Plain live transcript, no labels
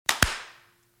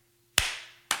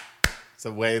It's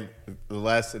a way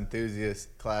less enthusiast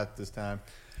clap this time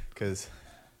because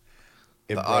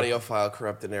the audio file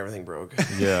corrupted and everything broke.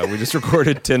 Yeah, we just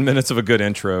recorded 10 minutes of a good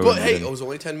intro. But hey, it was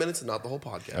only 10 minutes and not the whole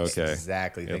podcast. Okay.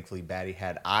 Exactly. Yep. Thankfully, Batty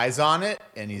had eyes on it,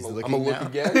 and he's looking. I'm gonna now. look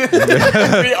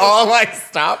again. We all like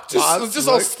stop. Let's just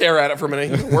all stare at it for a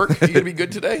minute. You gonna work? You gonna be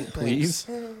good today? Please.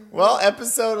 Well,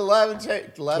 episode 11,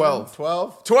 take 11,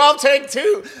 12. 12, take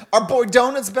 2. Our boy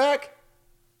Donut's back.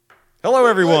 Hello,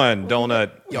 everyone. Donut.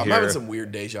 Yo, I'm here. having some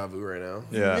weird deja vu right now.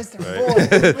 Yeah. Mr.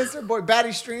 right. Boy, Mr. Boy,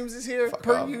 Batty Streams is here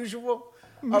per off. usual.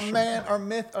 Our man, our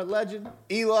myth, our legend,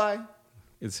 Eli.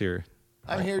 It's here.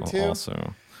 I'm here too.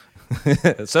 Also.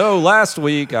 So last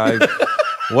week I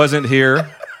wasn't here.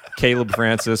 Caleb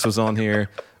Francis was on here.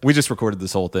 We just recorded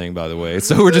this whole thing, by the way.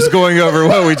 So we're just going over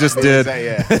what we just did.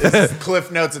 Yeah, this is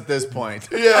Cliff Notes at this point.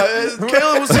 Yeah,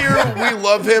 Caleb was here. We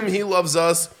love him. He loves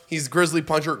us. He's Grizzly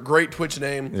Puncher. Great Twitch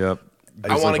name. Yep.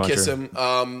 I want to kiss him.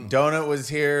 Donut was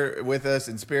here with us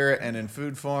in spirit and in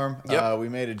food form. Yep. We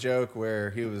made a joke where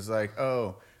he was like,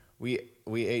 "Oh, we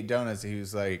ate donuts." He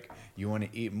was like, "You want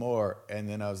to eat more?" And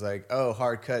then I was like, "Oh,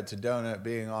 hard cut to Donut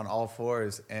being on all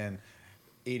fours and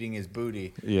eating his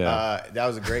booty." Yeah. That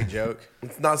was a great joke.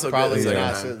 It's not so Probably good.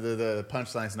 not. It's So the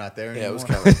punchline's not there Yeah, it was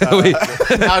anymore. kind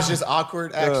of. Now it's just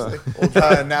awkward. Actually,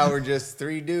 now we're just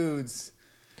three dudes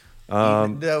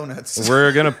eating donuts.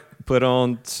 We're going to put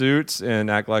on suits and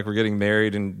act like we're getting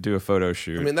married and do a photo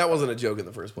shoot. I mean, that wasn't a joke in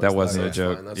the first place. that wasn't a That's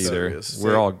joke fine. That's either. serious.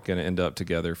 We're all going to end up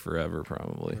together forever,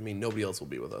 probably. I mean, nobody else will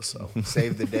be with us, so.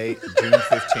 Save the date, June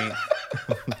 15th.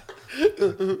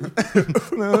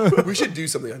 We should do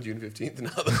something on June 15th now,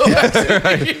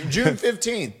 though. June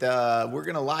 15th. We're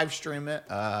going to live stream it.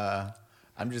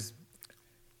 I'm just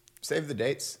save the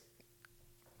dates.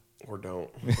 Or don't.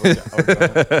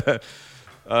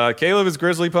 Caleb is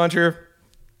Grizzly Puncher.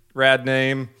 Rad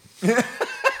name. And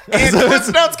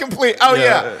Cliff Notes complete. Oh,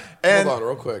 yeah. And Hold on,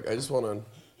 real quick. I just want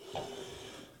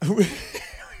to.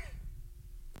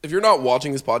 If you're not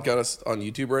watching this podcast on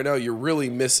YouTube right now, you're really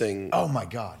missing oh, my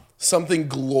God. something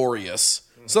glorious,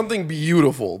 something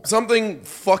beautiful, something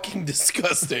fucking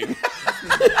disgusting.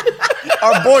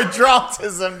 Our boy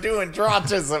Drawtism doing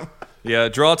Drawtism. Yeah,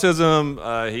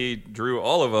 Drawtism, he drew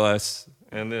all of us,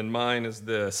 and then mine is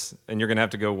this, and you're going to have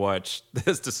to go watch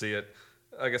this to see it.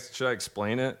 I guess, should I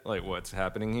explain it? Like, what's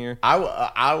happening here?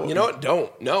 You know what?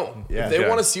 Don't. No. Yeah. If they Okay.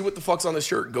 want to see what the fuck's on this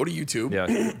shirt, go to YouTube.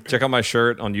 Yeah, check out my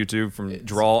shirt on YouTube from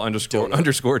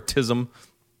draw__tism.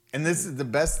 And this is the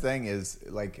best thing is,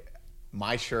 like,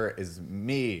 my shirt is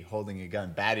me holding a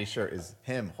gun. Batty's shirt is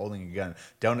him holding a gun.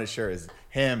 Donut shirt is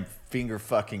him finger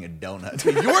fucking a donut.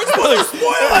 You weren't supposed to spoil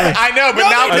it. I know, but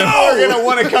now people are going to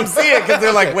want to come see it because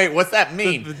they're like, wait, what's that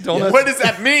mean? donut- What does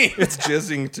that mean? It's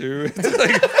jizzing too. It's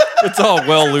like it's all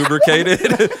well lubricated.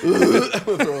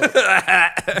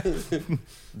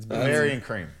 It's berry and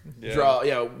cream. Draw.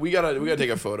 Yeah, we gotta take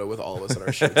a photo with all of us in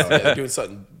our shirts together, doing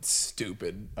something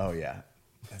stupid. Oh, yeah.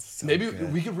 That's so Maybe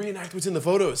good. we could reenact what's in the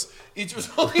photos. Each was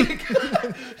holding a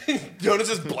gun. Jonas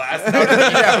just blasted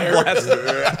out of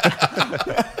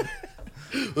the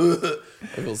I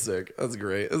feel sick. That's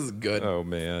great. This is good. Oh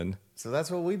man. So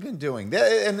that's what we've been doing.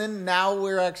 And then now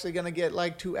we're actually going to get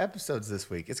like 2 episodes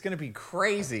this week. It's going to be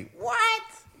crazy. What?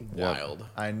 Wild.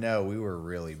 I know. We were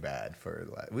really bad for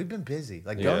we've been busy.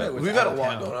 Like, Yeah. Donut was We've had a out of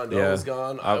lot town. going on. Yeah. Noah was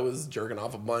gone. I was jerking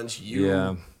off a bunch.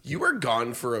 You were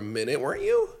gone for a minute, weren't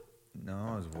you?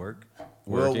 No, it was work.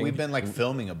 Well, Working. we've been like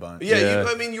filming a bunch. Yeah, Yeah.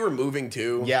 I mean, you were moving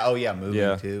too. Yeah. Oh, yeah. Moving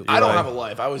Yeah. too. I don't Eli. have a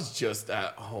life. I was just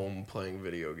at home playing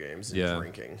video games and Yeah.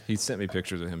 drinking. He sent me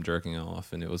pictures of him jerking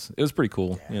off, and it was pretty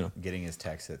cool. You know. Getting his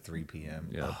text at 3 p.m.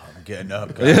 Yeah. Oh, I'm getting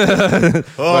up. guys.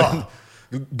 Oh,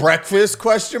 breakfast?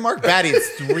 Question mark. Batty, it's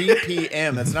 3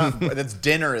 p.m. That's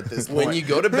dinner at this point. When you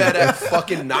go to bed at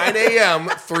fucking 9 a.m.,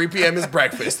 3 p.m. is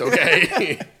breakfast,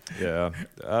 okay? Yeah.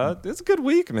 It's a good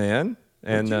week, man.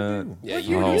 And Yeah,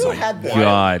 you some had that. wild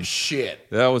God. shit.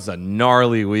 that was a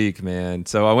gnarly week, man.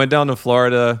 So I went down to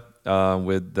Florida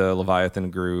with the Leviathan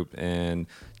group, and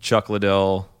Chuck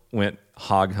Liddell went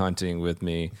hog hunting with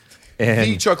me. The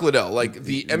And Chuck Liddell, like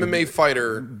the MMA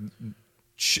fighter,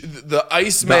 the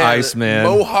Iceman, Iceman.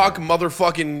 Mohawk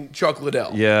motherfucking Chuck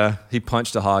Liddell. yeah, he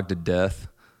punched a hog to death.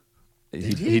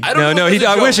 He, I don't know no, if it's a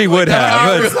I wish he joke. would Like, have.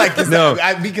 I but- was like, no,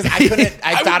 because I couldn't.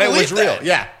 I thought it would was believe real. that.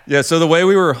 Yeah. yeah. So the way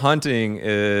we were hunting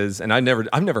is, and I've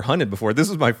never hunted before. This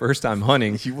was my first time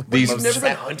hunting. You've never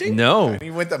been hunting? No, He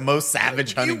went the most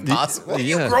savage hunting possible.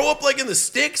 You Yeah. grow up like in the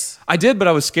sticks? I did, but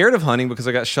I was scared of hunting because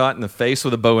I got shot in the face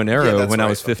with a bow and arrow that's when I right.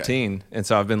 was 15, and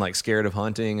so I've been like scared of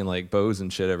hunting and like bows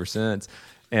and shit ever since.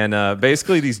 And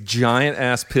basically, these giant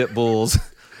ass pit bulls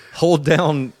hold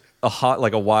down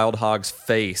a wild hog's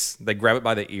face. They grab it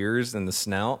by the ears and the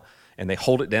snout, and they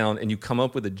hold it down, and you come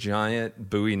up with a giant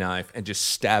Bowie knife and just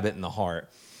stab it in the heart.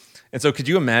 And so could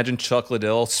you imagine Chuck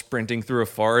Liddell sprinting through a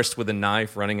forest with a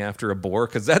knife running after a boar?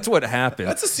 Because that's what happened.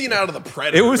 That's a scene out of The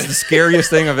Predator. It was the scariest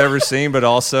thing I've ever seen, but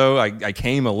also I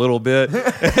came a little bit.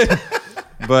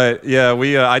 But yeah,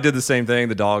 I did the same thing.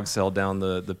 The dogs held down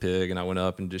the pig, and I went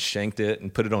up and just shanked it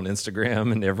and put it on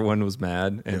Instagram, and everyone was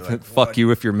mad. And like, fuck what?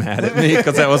 you if you're mad at me,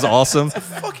 because that was awesome. It's a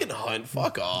fucking hunt.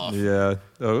 Fuck off. Yeah,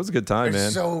 it was a good time, They're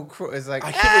man. so cruel. It's like,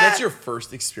 I can't believe that's your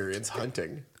first experience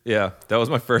hunting. Yeah, that was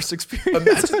my first experience.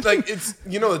 Imagine, like,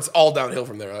 it's all downhill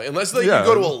from there. Like, unless Yeah. you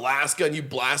go to Alaska and you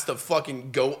blast a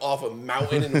fucking goat off a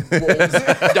mountain and it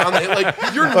rolls down the hill. Like,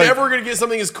 you're never gonna get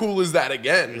something as cool as that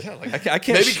again. Yeah, like I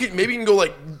can't. Maybe you can go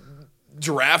like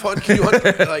giraffe hunt. Can you hunt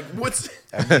like what's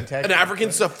I mean, an technically,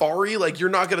 African safari? Like, you're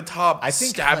not gonna top I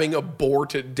think stabbing a boar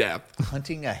to death.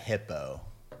 hunting a hippo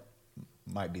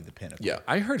might be the pinnacle. Yeah.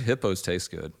 I heard hippos taste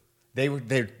good. They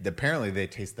apparently they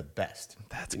taste the best.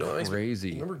 That's You know,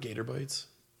 crazy. Remember gator bites?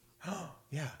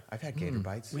 Yeah, I've had gator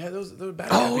bites. We had those bad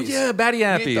Oh yappies. yeah, batty We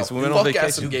ate appies. the We went on fuck ass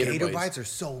vacation. of Gator, gator bites. bites. are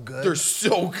so good. They're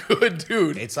so good,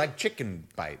 dude. It's like chicken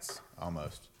bites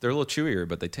almost. They're a little chewier,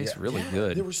 but they taste really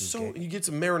good. They were so. You get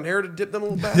some marinara to dip them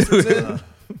little bastards in.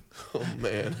 Oh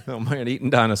man. Oh man, eating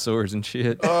dinosaurs and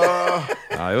shit.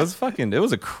 It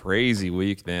was a crazy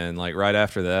week, man. Like right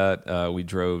after that, we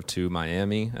drove to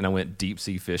Miami, and I went deep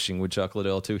sea fishing with Chuck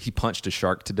Liddell too. He punched a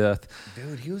shark to death.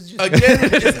 Dude, he was just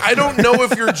Again, I don't know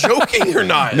if you're joking or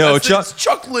not. No, It's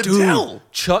Chuck Liddell. Dude,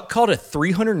 Chuck caught a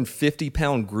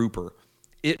 350-pound grouper.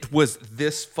 It was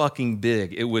this fucking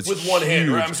big. It was With one hand,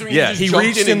 huge. right? I'm assuming Yeah, you he just jumped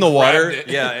reached in in and the water. grabbed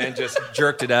it. Yeah, and just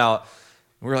jerked it out.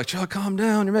 We were like, Chuck, calm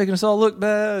down. You're making us all look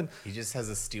bad. he just has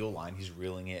a steel line. He's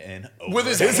reeling it in With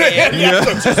his over. hand,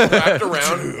 just wrapped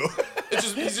around.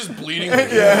 He's just bleeding.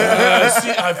 Yeah,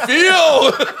 see, I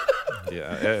feel.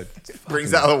 Yeah,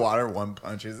 brings out the water. One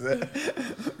punches it.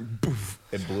 Poof.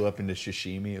 It blew up into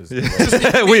sashimi. It was it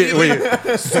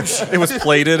was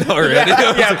plated already.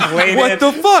 plated. What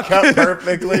the fuck? cut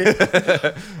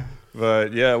perfectly.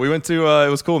 But yeah, we went to, it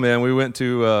was cool, man. We went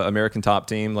to American Top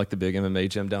Team, like the big MMA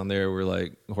gym down there where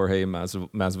like Jorge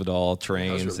Masvidal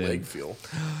trains. How's your leg and, feel?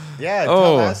 Yeah, Oh.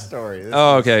 tell that story. This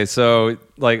oh, is- okay. So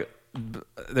like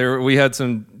we had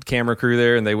some camera crew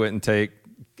there and they went and take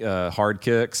hard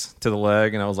kicks to the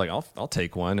leg. And I was like, I'll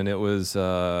take one. And it was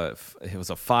a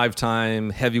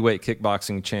 5-time heavyweight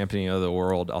kickboxing champion of the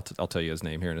world. I'll tell you his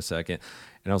name here in a second.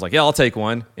 And I was like, yeah, I'll take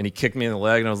one. And he kicked me in the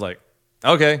leg and I was like,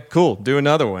 okay, cool. Do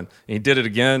another one. And he did it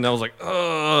again. And I was like,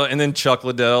 ugh. And then Chuck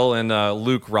Liddell and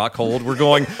Luke Rockhold were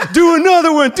going, do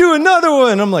another one, do another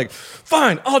one. I'm like,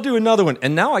 fine, I'll do another one.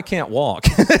 And now I can't walk.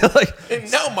 Like,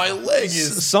 And now my leg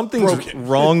is something's broken.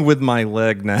 wrong with my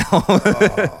leg now.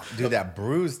 Dude, that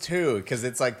bruise too, because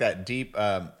it's like that deep.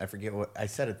 I forget what I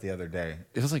said it the other day.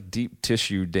 It was like deep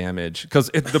tissue damage because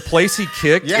the place he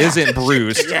kicked Yeah. isn't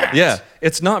bruised. Yes. Yeah,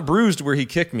 it's not bruised where he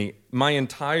kicked me. My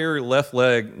entire left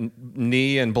leg,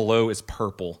 knee and below is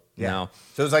purple now.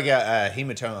 So it's like a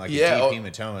hematoma, like Yeah, a deep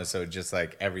hematoma. So just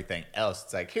like everything else,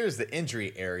 it's like here's the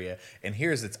injury area, and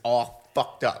here's it's all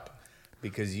fucked up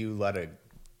because you let a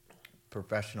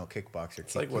professional kickboxer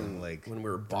It's like kick you in the when leg. we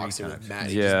were 3 boxing with times. Matt.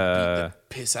 He just beat the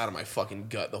piss out of my fucking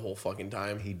gut the whole fucking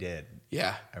time. He did.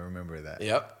 Yeah. I remember that.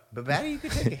 Yep. But Batty, you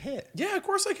could take a hit. Yeah, of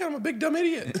course I can. I'm a big dumb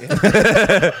idiot.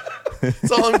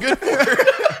 That's all I'm good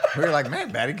for. We were like,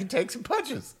 man, Batty can take some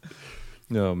punches.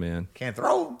 No, man. Can't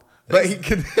throw them, but he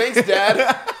can. Thanks,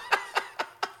 Dad.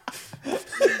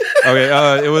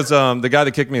 Okay, it was the guy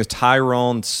that kicked me is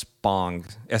Tyrone Spong,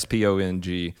 Spong.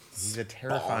 He's a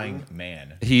terrifying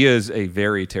man. He is a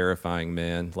very terrifying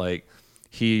man. Like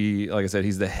I said,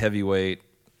 he's the heavyweight.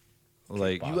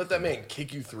 Like, You let that man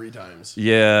kick you 3 times.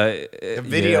 yeah, The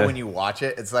video when you watch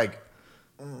it, it's like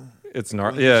it's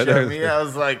not. when you Yeah, showed me, I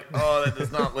was like, oh, that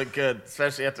does not look good.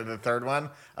 Especially after the third one,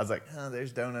 I was like, oh,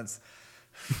 there's donuts.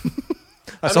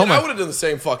 I saw mean, my- I would have done the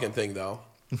same fucking thing though.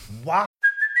 Wow.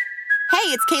 Hey,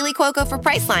 it's Kaylee Cuoco for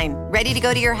Priceline. Ready to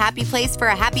go to your happy place for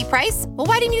a happy price? Well,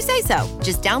 why didn't you say so?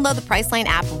 Just download the Priceline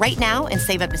app right now and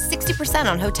save up to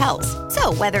 60% on hotels.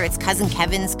 So whether it's Cousin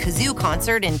Kevin's Kazoo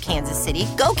Concert in Kansas City,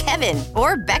 go Kevin,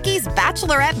 or Becky's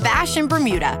Bachelorette Bash in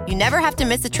Bermuda, you never have to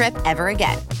miss a trip ever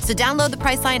again. So download the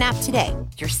Priceline app today.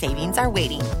 Your savings are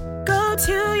waiting. Go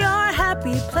to your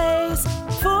happy place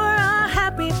for a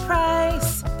happy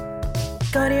price.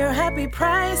 Go to your happy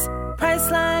price,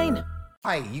 Priceline.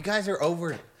 Hi, you guys are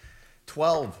over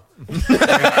 12.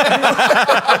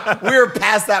 We're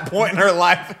past that point in her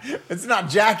life. It's not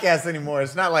Jackass anymore.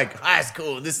 It's not like high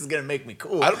school. This is gonna make me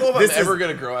cool. I don't know if This I'm ever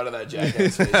gonna grow out of that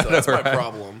Jackass phase. Though. That's my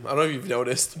problem. I don't know if you've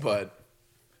noticed, but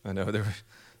I know there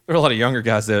were a lot of younger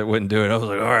guys that wouldn't do it. I was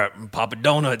like, all right, Papa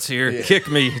Donuts here. Kick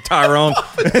me, Tyrone.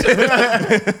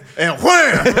 And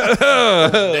wham!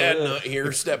 Dad Nut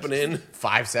here stepping in.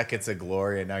 5 seconds of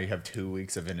glory, and now you have 2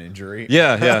 weeks of an injury.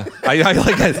 Yeah. I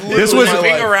like that. This was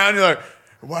Limping around. You're like,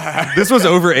 wow. This was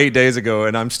over 8 days ago,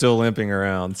 and I'm still limping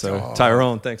around. So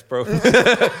Tyrone, thanks, bro.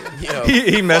 Yo,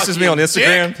 he messages me on fucking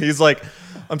Instagram. dick. He's like,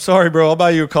 "I'm sorry, bro. I'll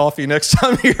buy you a coffee next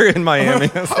time you're in Miami.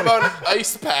 How about an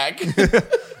ice pack?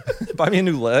 Buy me a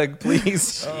new leg,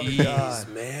 please." Jeez,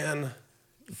 man.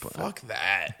 Fuck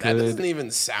that. That Good. doesn't even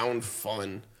sound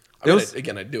fun. I It mean, was-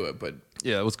 again, I do it, but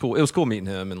Yeah, it was cool. It was cool meeting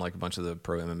him and like a bunch of the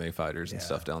pro MMA fighters and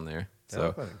stuff down there.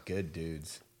 So So good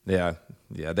dudes. yeah,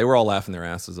 they were all laughing their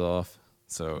asses off.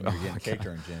 So You're getting kicked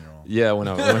or in general. yeah, when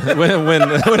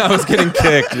I was getting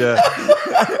kicked, yeah.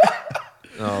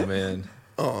 Oh man.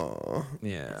 Oh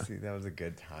yeah. See, that was a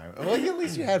good time. Well, at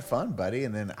least you had fun, buddy.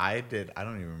 And then I did. I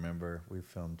don't even remember. We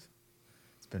filmed.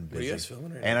 It's been busy. what are you guys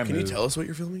filming right And now? I Can you moved. tell us what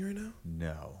you're filming right now?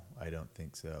 No, I don't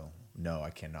think so. No, I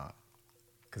cannot,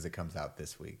 because it comes out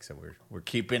this week. So we're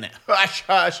keeping it hush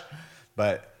hush.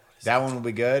 But that one will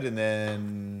be good. And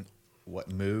then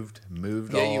what moved?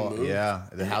 Yeah, you all. moved. Yeah,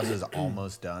 the house is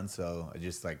almost done. So I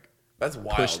just like That's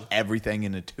wild. pushed everything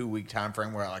in a 2-week time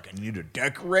frame where I need to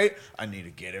decorate. I need to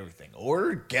get everything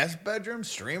ordered. Guest bedroom,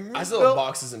 stream room. I still have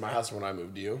boxes in my house from when I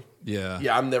moved. Do you? Yeah.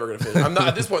 Yeah, I'm never gonna finish. I'm not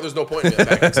at this point. There's no point in me back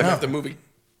because I have to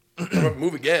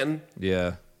move again.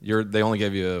 Yeah. They only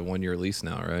gave you a 1-year lease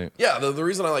now, right? Yeah, the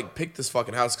reason I like picked this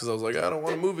fucking house because I was like, I don't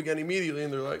want to move again immediately,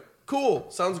 and they're like, cool,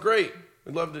 sounds great.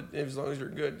 We'd love to as long as you're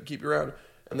good, keep you around.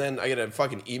 And then I get a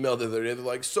fucking email the other day. They're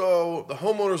like, so the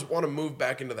homeowners want to move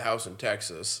back into the house in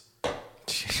Texas.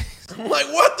 I'm like,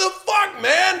 what the fuck,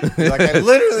 man? Like, I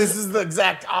literally, this is the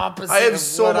exact opposite. I have of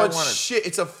so what I much wanted. shit.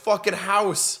 It's a fucking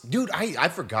house. Dude, I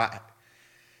forgot.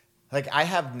 Like, I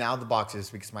have now the boxes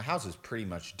because my house is pretty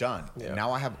much done. Yeah.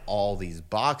 Now I have all these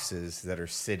boxes that are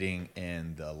sitting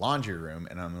in the laundry room,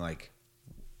 and I'm like,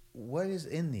 what is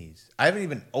in these? I haven't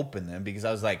even opened them because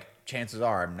I was like, chances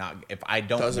are I'm not, if I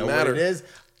don't Doesn't know matter. what it is,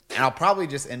 and I'll probably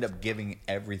just end up giving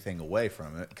everything away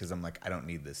from it because I'm like, I don't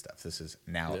need this stuff. This is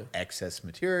now excess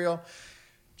material.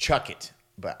 Chuck it.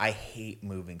 But I hate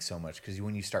moving so much because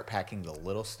when you start packing the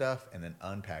little stuff and then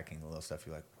unpacking the little stuff,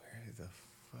 you're like, where the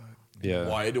fuck? Yeah.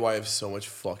 Why do I have so much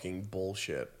fucking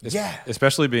bullshit? Yeah.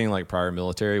 Especially being like prior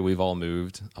military, we've all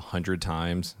moved 100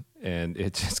 times, and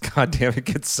it just, goddamn, it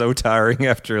gets so tiring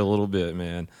after a little bit,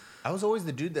 man. I was always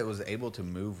the dude that was able to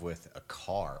move with a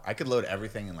car. I could load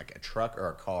everything in like a truck or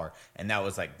a car, and that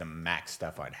was like the max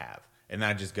stuff I'd have. And then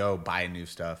I'd just go buy new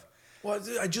stuff. Well,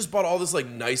 I just bought all this like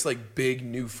nice, like big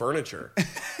new furniture.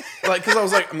 Like, because I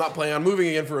was like, I'm not planning on moving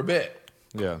again for a bit.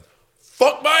 Yeah.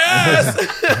 Fuck my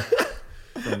ass.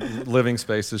 Living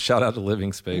Spaces. Shout out to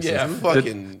Living Spaces. Yeah,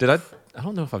 fucking- Did I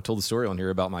don't know if I've told the story on here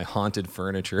about my haunted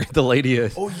furniture. The lady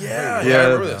at Oh yeah, I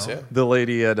remember this. Yeah. the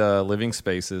lady at Living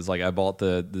Spaces, like I bought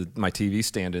my TV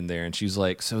stand in there, and she's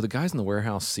like, so the guys in the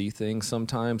warehouse see things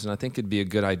sometimes, and I think it'd be a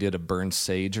good idea to burn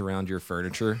sage around your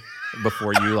furniture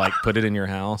before you like put it in your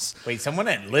house. Wait, someone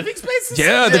at Living Spaces?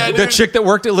 Yeah, the dude. chick that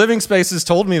worked at Living Spaces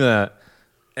told me that.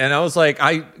 And I was like,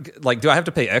 do I have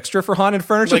to pay extra for haunted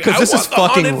furniture? Like, Because I this want is the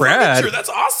fucking haunted rad. furniture. That's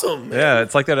awesome. Man. Yeah,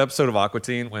 it's like that episode of Aqua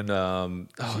Teen when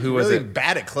who was Really it?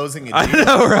 bad at closing a I deal.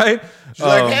 know, right? She's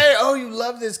like, hey, you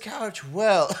love this couch.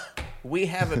 Well, we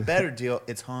have a better deal.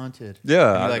 It's haunted. Yeah,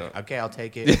 And I you're know. like, okay, I'll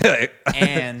take it. Yeah.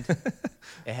 And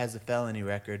it has a felony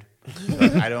record.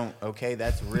 Like, I don't, okay,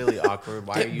 that's really awkward.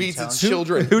 Why are It you beats telling its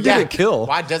children. Who did it kill?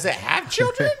 Why does it have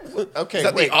children? Okay, Is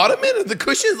that wait. the ottoman or the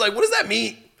cushions? Like, what does that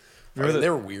mean? Remember They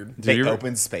were weird. Do They you-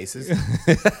 open spaces.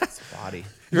 It's body.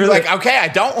 You're like, okay, I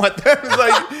don't want them. It's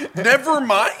like, Never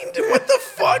mind. What the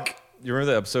fuck? You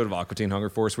remember the episode of Aqua Teen Hunger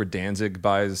Force where Danzig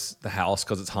buys the house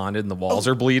because it's haunted and the walls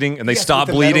are bleeding and they stop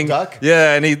with the metal bleeding? duck?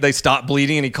 Yeah, and they stop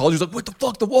bleeding and he calls you he's like, what the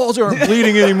fuck? The walls aren't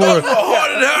bleeding anymore. A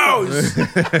haunted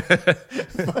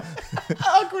house.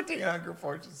 Aqua Teen Hunger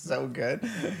Force is so good.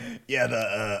 Yeah,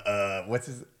 the what's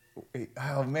his?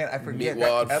 Oh man, I forget.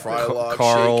 Meatwad, that- Frylock,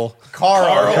 Carl.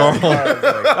 Carl.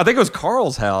 I think it was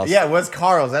Carl's house. Yeah, it was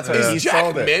Carl's. That's what he Is Jack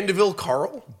sold it. Mandeville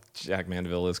Carl? Jack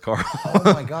Mandeville is Carl. Oh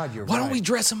my God, you're Why don't we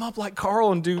dress him up like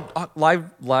Carl and do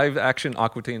live action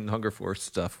Aqua Teen Hunger Force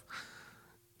stuff?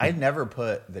 I never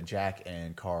put the Jack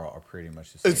and Carl are pretty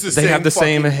much the same. It's the They same have the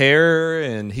same fucking- hair,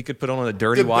 and he could put on a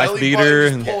dirty The wife belly beater.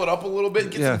 button, And just pull it up a little bit,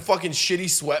 get Yeah. some fucking shitty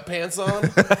sweatpants on.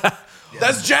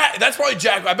 That's Jack. That's probably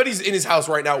Jack. I bet he's in his house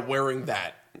right now wearing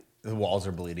that. The walls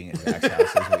are bleeding at Jack's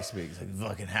house as we speak. It's like,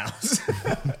 fucking house.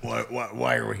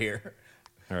 Why are we here?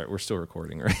 all right, we're still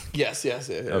recording, right? Yes, yeah,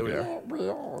 we Okay. are.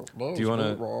 Do you want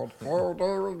to? Oh,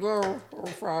 there we go. Oh,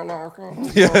 fry like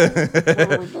What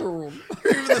are we doing?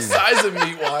 You're even the size of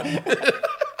Meatwad.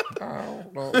 Oh,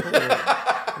 no.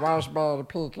 Why's body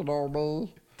picking on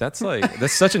me? That's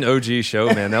such an OG show,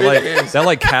 man.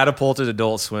 That catapulted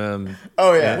Adult Swim.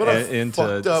 Oh, yeah. What a into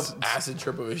fucked up acid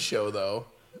trip of a show, though.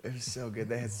 It was so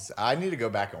good. I need to go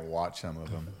back and watch some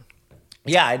of them.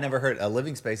 Yeah, I never heard.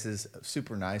 Living Spaces,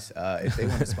 super nice. If they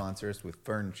want to sponsor us with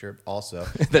furniture, also,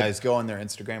 guys, go on their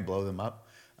Instagram, blow them up.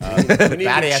 We need Batty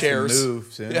new has chairs. to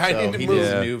move soon, Yeah, I so need to he move. needs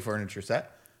Yeah. a new furniture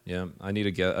set. Yeah, I need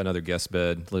to get another guest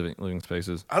bed, living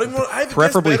spaces. I don't even want. I have a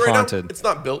Preferably guest bed right haunted. Now. It's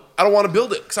not built. I don't want to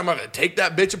build it because I'm not going to take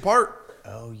that bitch apart.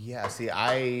 Oh yeah, see,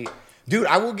 dude,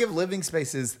 I will give Living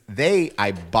Spaces.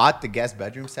 I bought the guest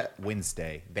bedroom set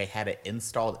Wednesday. They had it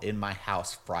installed in my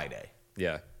house Friday.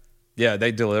 Yeah, yeah,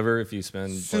 they deliver if you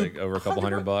spend like over a couple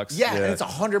 $100. Yeah, and it's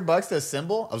 $100 to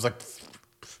assemble. I was like,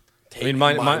 Take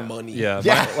my money. Yeah,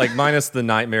 Yeah. minus the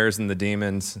nightmares and the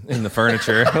demons in the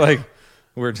furniture.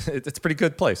 It's a pretty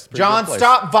good place. Pretty John, good place.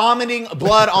 stop vomiting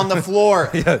blood on the floor.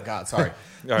 Oh, God, sorry.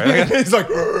 All right, He's like,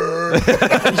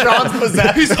 John's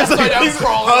possessed. He's upside down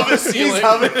crawling on the He's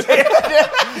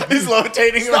ceiling. He's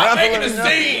levitating Stop around. making the a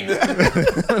living room.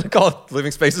 scene. I'm gonna call it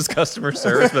Living Spaces customer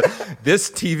service, but this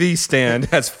TV stand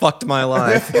has fucked my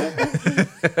life.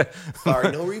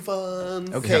 Sorry, no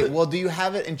refunds. Okay, well, do you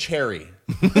have it in cherry?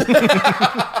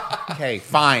 Okay,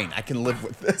 fine. I can live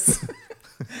with this.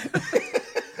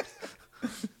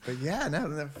 But yeah,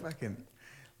 no, fucking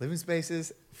Living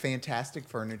Spaces, fantastic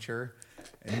furniture.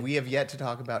 And we have yet to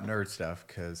talk about nerd stuff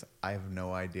because I have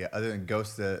no idea. Other than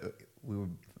Ghost,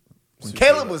 when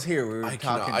Caleb was here, we were I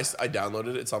talking. cannot. I downloaded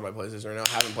it. It's on my PlayStation right now.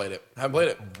 Haven't played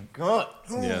it. God,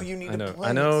 ooh, Yeah, you need I know. to play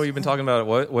I know this. you've been talking about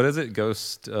it. What is it?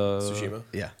 Ghost Tsushima.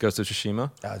 Yeah. Ghost of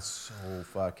Tsushima. That's so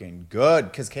fucking good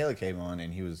because Caleb came on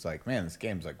and he was like, "Man, this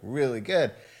game's like really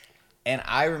good." And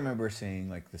I remember seeing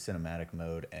like the cinematic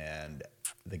mode and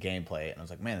the gameplay, and I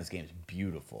was like, "Man, this game's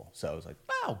beautiful." So I was like,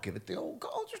 "I'll give it the old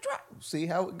college try. We'll see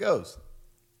how it goes."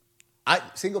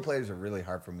 Single players are really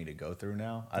hard for me to go through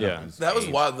now. I don't Yeah. know if it's That was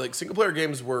age. wild. Like single player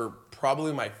games were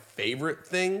probably my favorite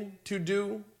thing to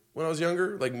do when I was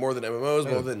younger. Like more than MMOs,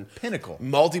 more than Pinnacle.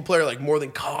 multiplayer, like more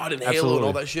than COD and Halo and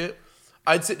all Absolutely. that shit.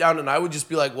 I'd sit down and I would just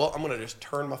be like, well, I'm gonna just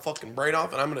turn my fucking brain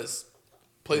off and I'm gonna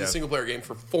play the single player game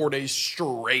for 4 days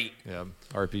straight. Yeah,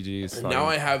 RPGs. And now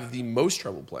I have the most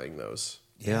trouble playing those.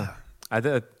 yeah. I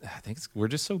think we're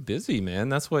just so busy, man.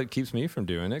 That's what keeps me from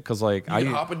doing it. Because like You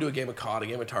can hop into a game of COD, a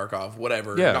game of Tarkov,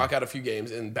 whatever, Yeah. knock out a few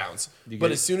games and bounce. You But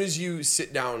get- as soon as you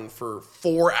sit down for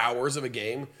 4 hours of a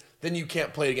game, then you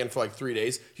can't play it again for like 3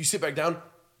 days. You sit back down.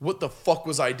 What the fuck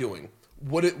was I doing?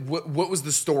 What was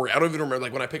the story? I don't even remember.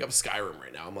 Like when I pick up Skyrim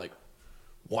right now, I'm like,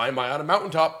 why am I on a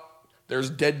mountaintop? There's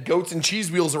dead goats and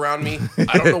cheese wheels around me.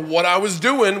 I don't know what I was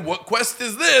doing. What quest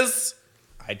is this?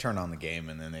 I turn on the game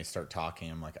and then they start talking.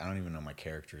 I'm like, I don't even know my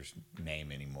character's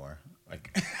name anymore.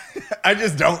 Like, I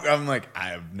just don't. I'm like, I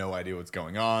have no idea what's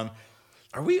going on.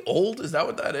 Are we old? Is that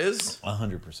what that is?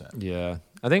 100%. Yeah,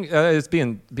 I think it's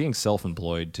being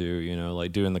self-employed too. You know,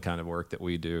 like doing the kind of work that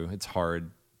we do. It's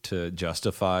hard to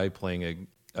justify playing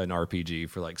an RPG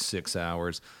for like 6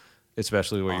 hours,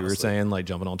 especially what you were saying, like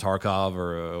jumping on Tarkov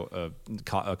or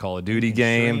a Call of Duty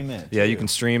game. stream it, Yeah, too. you can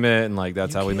stream it, and like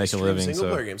that's how we can't make a stream living. Single So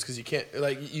player games because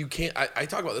you can't. I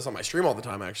talk about this on my stream all the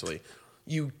time. Actually,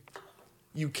 you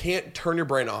can't turn your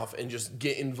brain off and just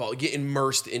get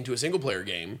immersed into a single player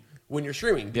game when you're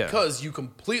streaming Yeah. because you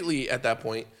completely at that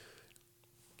point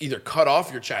either cut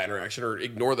off your chat interaction or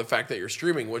ignore the fact that you're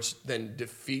streaming, which then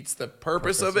defeats the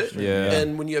purpose of it. Yeah.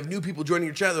 And when you have new people joining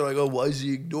your chat, they're like, "Oh, why is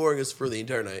he ignoring us for the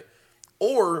entire night?"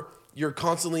 Or you're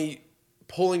constantly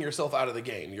pulling yourself out of the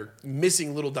game. You're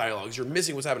missing little dialogues. You're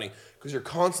missing what's happening because you're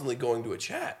constantly going to a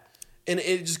chat, and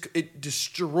it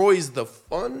destroys the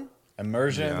fun.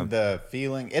 Immersion, the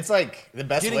feeling. It's like the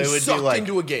best Getting way would be sucked like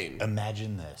into a game.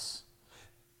 Imagine this: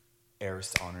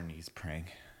 Eris on her knees praying.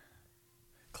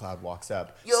 Cloud walks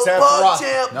up. Yo, Bob Sephiroth.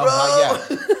 Champ, No, bro. not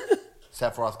yet.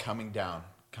 Sephiroth coming down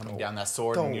that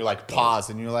sword, and you like pause,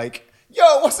 and you're like,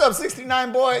 "Yo, what's up,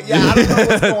 69 boy? Yeah, I don't know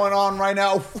what's going on right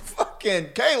now.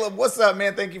 Fucking Caleb, what's up,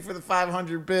 man? Thank you for the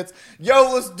 500 bits.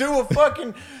 Yo, let's do a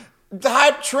fucking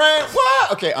Hype train.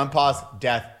 What? Okay, unpause.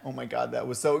 Death. Oh my God, that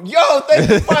was so. Yo, thank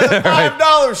you for the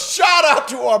 $5. Shout out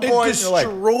to our It boys. You're like,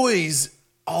 destroys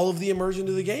all of the immersion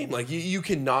to the game. Like you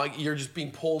cannot. You're just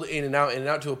being pulled in and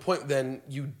out to a point. Then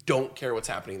you don't care what's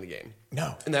happening in the game.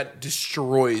 No. And that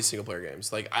destroys single player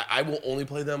games. Like I will only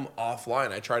play them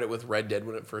offline. I tried it with Red Dead 2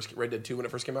 when it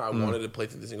first came out. I wanted to play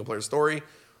through the single player story.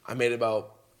 I made it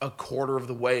about a quarter of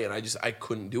the way, and I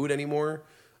couldn't do it anymore.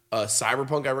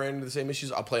 Cyberpunk, I ran into the same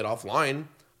issues. I'll play it offline.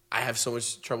 I have so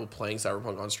much trouble playing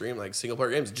Cyberpunk on stream. Like single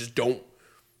player games, just don't.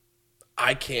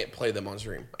 I can't play them on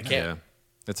stream. I can't. Yeah,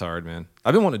 it's hard, man.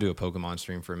 I've been wanting to do a Pokemon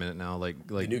stream for a minute now. Like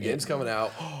The new game's coming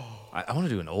out. I want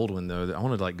to do an old one though. I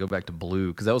want to like go back to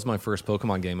Blue because that was my first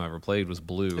Pokemon game I ever played was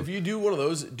Blue. If you do one of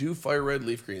those, do Fire Red,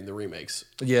 Leaf Green, the remakes.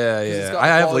 Yeah, It's yeah. got I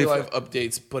have quality Leaf. life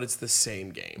updates, but it's the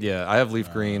same game. Yeah, I have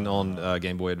Leaf Green on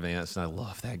Game Boy Advance, and I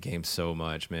love that game so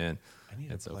much, man. I need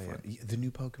It's to so play fun. it. The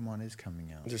new Pokemon is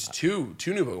coming out. There's two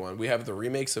new Pokemon. We have the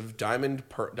remakes of Diamond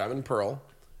Pearl,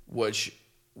 which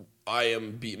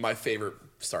my favorite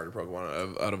starter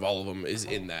Pokemon out of all of them is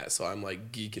in that. So I'm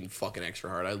like geeking fucking extra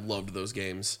hard. I loved those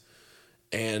games.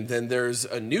 And then there's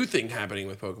a new thing happening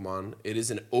with Pokemon. It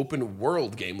is an open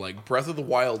world game like Breath of the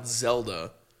Wild,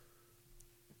 Zelda,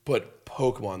 but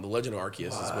Pokemon, The Legend of Arceus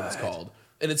is what it's called.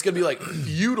 And it's going to be like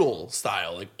feudal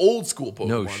style, like old school Pokemon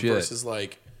No shit. versus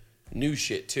like new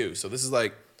shit too. So this is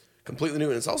like completely new.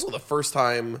 And it's also the first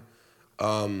time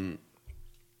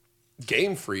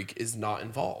Game Freak is not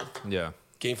involved. Yeah.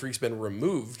 Game Freak's been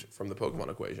removed from the Pokemon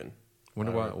equation.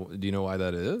 Wonder why? Do you know why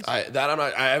that is? I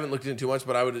haven't looked into too much,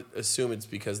 but I would assume it's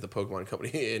because the Pokemon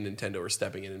Company and Nintendo are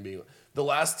stepping in and being. The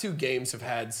last two games have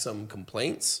had some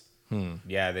complaints.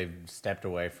 Yeah, they've stepped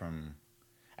away from.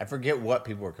 I forget what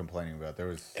people were complaining about. There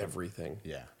was Everything.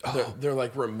 Yeah. They're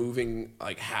like removing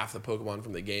like half the Pokemon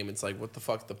from the game. It's like, what the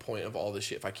fuck's the point of all this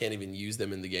shit if I can't even use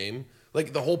them in the game?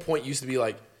 Like the whole point used to be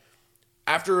like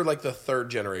after like the third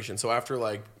generation, so after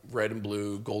like Red and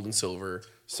Blue, Gold and Silver,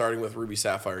 starting with Ruby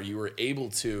Sapphire, you were able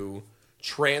to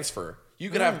transfer. You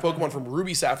could have Pokemon from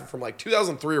Ruby Sapphire from like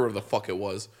 2003 or whatever the fuck it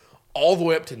was, all the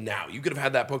way up to now. You could have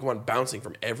had that Pokemon bouncing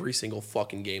from every single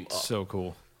fucking game up. So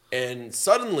cool. And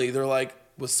suddenly they're like,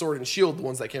 with Sword and Shield, the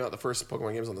ones that came out the first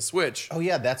Pokemon games on the Switch. Oh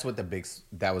yeah, that's what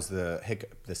that was the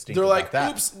hiccup, the stink. They're about like,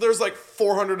 that. oops, there's like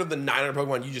 400 of the 900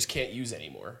 Pokemon you just can't use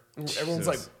anymore. And everyone's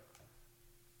like,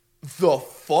 the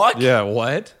fuck? Yeah.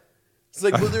 What? It's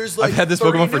like, well, there's like I've had this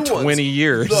 30 Pokemon for new ones. 20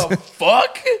 years. The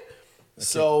fuck?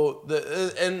 So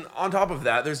and on top of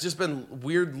that, there's just been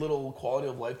weird little quality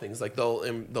of life things. Like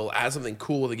they'll add something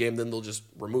cool with the game, then they'll just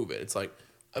remove it. It's like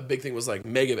a big thing was like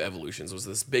Mega Evolutions was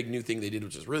this big new thing they did,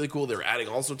 which is really cool. They were adding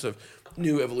all sorts of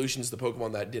new evolutions to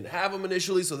Pokemon that didn't have them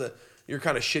initially, so that your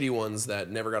kind of shitty ones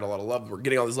that never got a lot of love were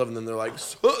getting all this love, and then they're like,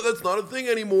 so, that's not a thing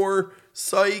anymore.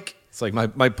 Psych. It's like my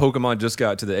Pokemon just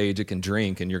got to the age it can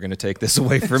drink, and you're going to take this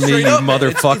away from me, Straight you up, man.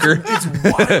 motherfucker.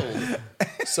 It's wild.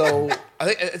 So I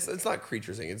think it's not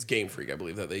Creatures Inc. It's Game Freak, I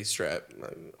believe, that they strap.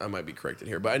 I might be corrected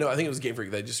here, but I think it was Game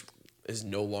Freak that just is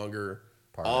no longer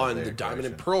Part of on the the Diamond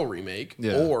and equation. Pearl remake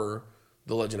Yeah. or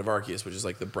the Legend of Arceus, which is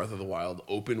like the Breath of the Wild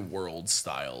open world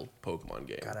style Pokemon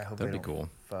game. God, I hope That'd they be don't cool.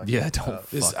 fuck Yeah, it don't up. fuck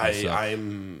this up.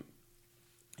 I'm.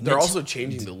 They're also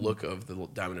changing the look of the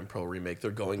Diamond and Pearl remake.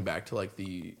 They're going back to like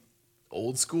the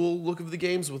old school look of the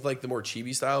games with like the more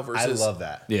chibi style I versus. love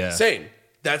that. Yeah. Same.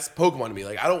 That's Pokemon to me.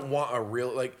 Like I don't want a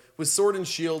real like with Sword and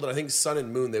Shield and I think Sun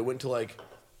and Moon. They went to like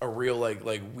a real like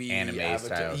Wii Anime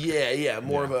avatar. style. Yeah,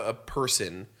 more of a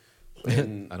person.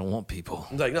 And I don't want people.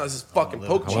 like no, this is fucking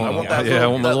little Pokemon. I want chibi. that Yeah, I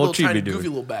little, want my that little little tiny chibi dude. goofy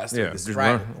little bastard. Yeah. Just Just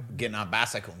right, run. getting on a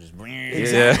bicycle and just.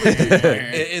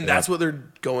 And that's what they're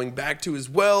going back to as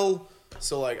well.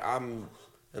 So like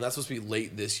and that's supposed to be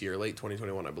late this year, late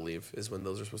 2021, I believe, is when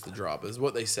those are supposed to drop. Is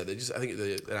what they said. I think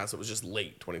the announcement was just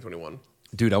late 2021.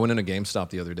 Dude, I went into GameStop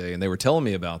the other day, and they were telling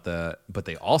me about that, but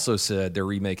they also said they're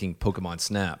remaking Pokemon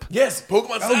Snap. Yes,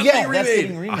 Pokemon Snap Oh yeah, being that's remade.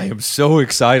 getting remade. I am so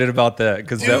excited about that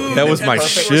because Dude, that was my Nintendo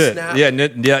 64 shit. Snap. Yeah,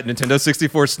 Nintendo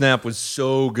 64 Snap was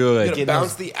so good. Gonna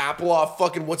bounce the apple off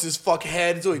fucking what's his fuck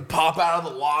head so he pop out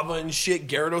of the lava and shit.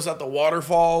 Gyarados at the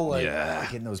waterfall. Like, Yeah.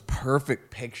 Getting those perfect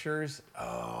pictures.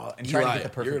 Oh, and trying to get the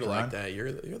perfect you're gonna run. like that.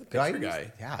 You're the Dude, I picture used-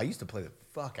 guy. Yeah, I used to play the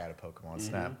fuck out of Pokemon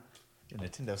Snap. The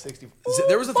Nintendo 64.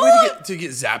 There was a way to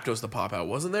get Zapdos to pop out,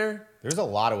 wasn't there? There's a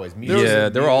lot of ways. Yeah,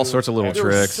 there were all sorts of little There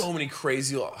were tricks. so many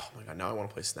crazy. Oh my god, now I want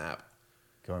to play Snap.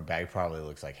 Going back, it probably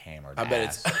looks like hammered. I bet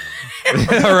ass.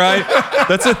 All right,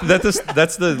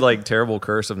 that's the like terrible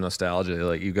curse of nostalgia.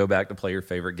 Like you go back to play your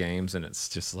favorite games, and it's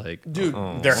just like, Dude,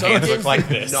 Their some hands games look like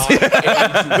do this. not age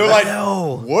They're like,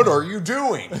 what are you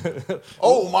doing?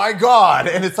 Oh my god!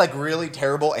 And it's like really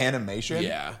terrible animation.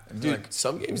 Yeah, dude,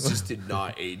 some games just did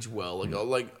not age well.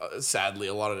 Sadly,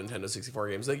 a lot of Nintendo 64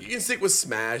 games. Like you can stick with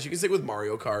Smash, you can stick with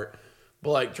Mario Kart,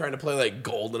 but like trying to play like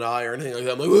GoldenEye or anything like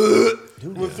that, I'm like,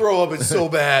 I'm gonna throw up. It's so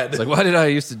bad. it's like, why did I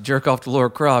used to jerk off to Laura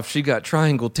Croft? She got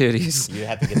triangle titties. You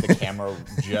have to get the camera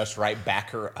just right, back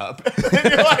her up. And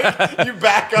you're like, you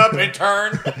back up and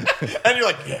turn, and you're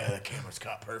like, yeah, the camera's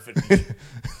got perfect.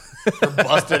 Her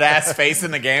busted ass face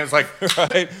in the game is like,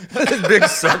 Right, big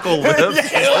circle lips.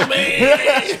 Kill me.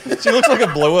 She looks like a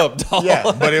blow up doll. yeah,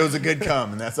 but it was a good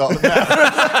cum, and that's all that matters.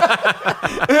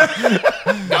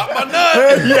 Got my nut.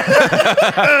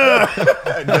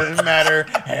 It doesn't matter.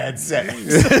 Had sex.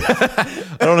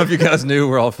 I don't know if you guys knew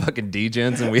we're all fucking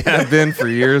degens, and we have been for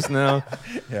years now.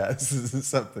 Yeah, this is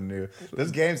something new.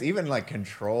 Those games, even like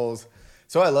controls.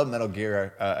 So I love Metal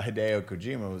Gear. Hideo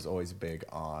Kojima was always big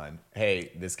on,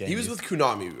 hey, this game. He was with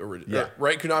Konami originally, Yeah.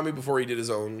 right? Konami before he did his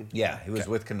own. Yeah, he was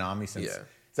with Konami since. Yeah.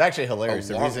 It's actually hilarious.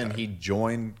 A The long reason time. he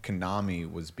joined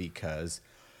Konami was because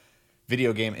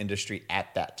video game industry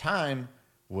at that time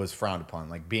was frowned upon.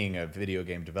 Like being a video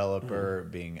game developer,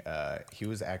 he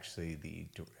was actually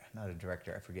not a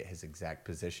director. I forget his exact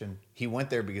position. He went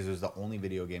there because it was the only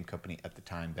video game company at the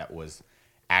time that was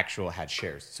had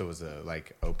shares. So it was a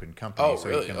like open company, Oh, so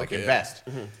really? you can like Okay, yeah. invest.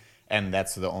 And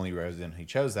that's the only reason he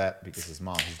chose that, because his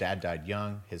dad died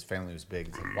young. His family was big.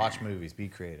 It's like, watch movies, be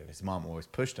creative. His mom always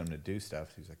pushed him to do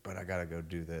stuff. He was like, but I got to go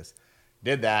do this.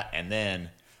 Did that. And then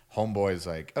homeboy's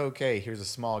like, okay, here's a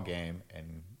small game.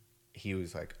 And he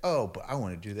was like, oh, but I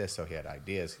want to do this. So he had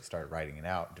ideas. He started writing it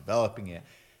out, developing it.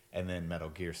 And then Metal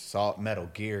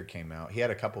Gear came out. He had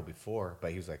a couple before,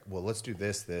 but he was like, well, let's do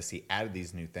this. He added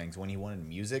these new things. When he wanted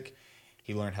music,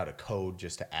 he learned how to code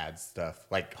just to add stuff.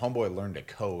 Like Homeboy learned to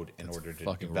code in order to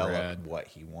fucking develop rad. what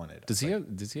he wanted. Does he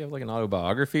have like an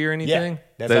autobiography or anything?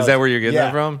 that's Is how that where you're getting yeah.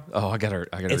 that from? Oh, I gotta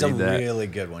It's a read that. really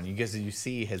good one. You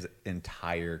see his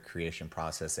entire creation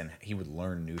process, and he would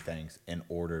learn new things in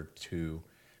order to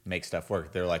make stuff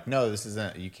work. They're like, no, this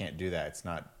isn't. You can't do that. It's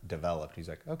not developed. He's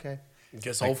like, okay.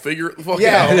 Guess I'll figure it the fuck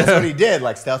Yeah, out. that's what he did.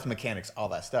 Like stealth mechanics, all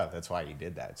that stuff. That's why he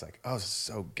did that. It's like, oh, this is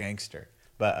so gangster.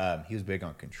 But he was big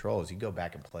on controls. You go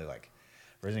back and play like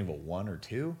Resident Evil 1 or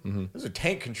 2. Those are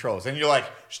tank controls, and you're like,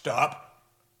 stop.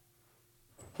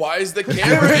 Why is the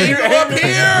camera angle up here?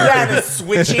 Yeah, and it's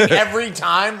switching every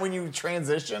time when you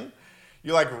transition.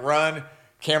 You like run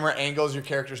camera angles. Your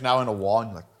character's now in a wall, and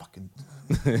you're like, fucking.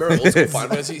 Remember old school Final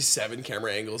Fantasy 7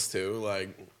 camera angles too? Like,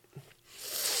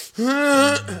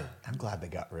 I'm glad they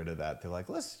got rid of that. They're like,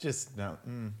 let's just no.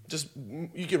 just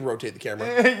you can rotate the camera.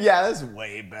 Yeah, that's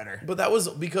way better. But that was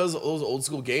because those old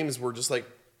school games were just like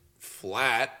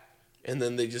flat, and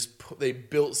then they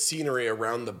built scenery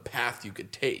around the path you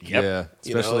could take. Yeah,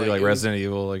 You know, especially like it was- Resident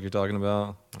Evil, like you're talking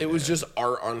about. It was just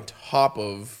art on top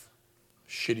of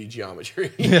shitty geometry.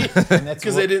 And that's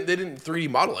Because what- they didn't 3D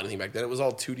model anything back then. It was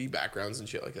all 2D backgrounds and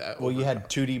shit like that. Well, you had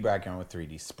 2D background with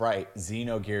 3D sprite.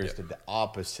 Xenogears did the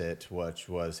opposite, which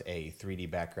was a 3D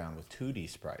background with 2D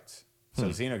sprites. So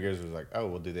Xenogears was like, oh,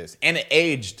 we'll do this. And it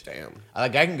aged. Damn.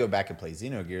 Like, I can go back and play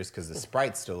Xenogears because the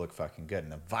sprites still look fucking good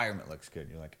and the environment looks good.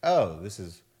 You're like, oh, this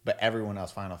is... But everyone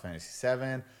else, Final Fantasy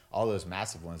VII, all those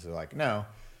massive ones, they're like, no,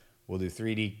 we'll do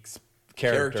 3D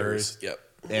characters. Yep.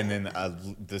 And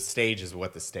then the stage is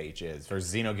what the stage is. For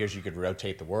Xenogears, you could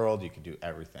rotate the world. You could do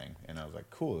everything. And I was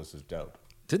like, cool, this is dope.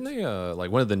 Didn't they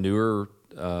like one of the newer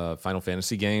Final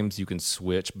Fantasy games? You can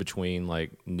switch between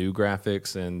like new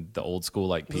graphics and the old school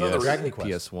like that the Dragon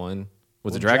Quest? PS1.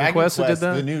 Was Well, it Dragon Quest that did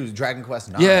that? The new Dragon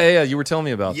Quest 9. Yeah. You were telling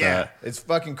me about Yeah, that. it's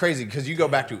fucking crazy because you go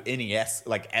back to NES,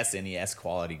 like SNES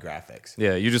quality graphics.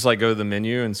 Yeah, you just like go to the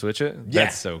menu and switch it. Yeah.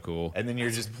 That's so cool. And then you're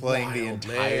just playing the wild,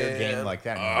 entire man. game like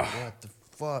that. And you're like, what the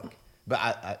fuck? But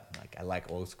I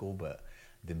like old school, but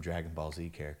them Dragon Ball Z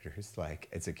characters, like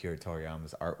it's Akira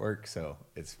Toriyama's artwork, so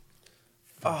it's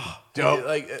dope.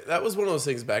 Like that was one of those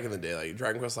things back in the day, like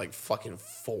Dragon Quest, like fucking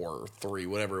 4 or 3,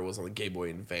 whatever it was on the Game Boy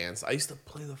Advance. I used to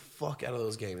play the fuck out of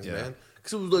those games, man,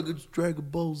 because it was like it's Dragon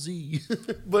Ball Z,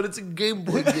 but it's a Game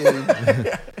Boy game.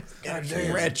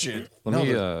 Goddamn wretched. Let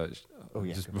me yeah,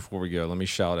 just before we go, let me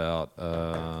shout out.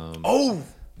 Oh,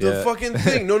 the Yeah. fucking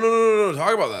thing! No!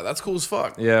 Talk about that. That's cool as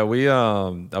fuck. Yeah, we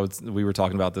were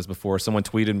talking about this before. Someone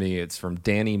tweeted me. It's from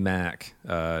Danny Mac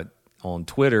on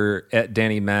Twitter at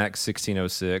Danny Mac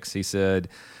 1606. He said,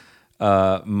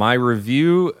 My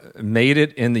review made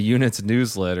it in the unit's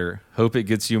newsletter. Hope it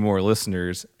gets you more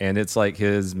listeners. And it's like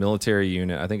his military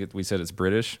unit. I think we said it's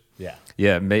British. Yeah.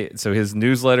 Yeah. So his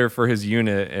newsletter for his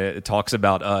unit, it talks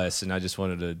about us. And I just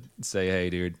wanted to say,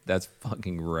 hey, dude, that's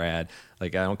fucking rad.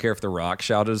 Like, I don't care if The Rock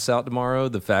shouted us out tomorrow.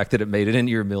 The fact that it made it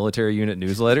into your military unit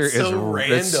newsletter It's so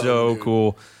random, it's so dude.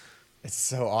 cool. It's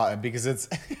so odd because it's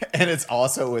and it's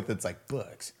also with it's like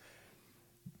books,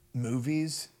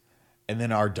 movies, and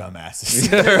then our dumbasses.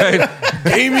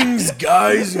 Gaming's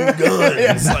guys and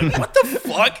guns. Like, what the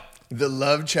fuck? The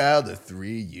love child of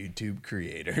 3 YouTube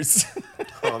creators.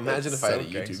 Oh, imagine if I had a So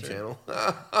YouTube gangster. channel.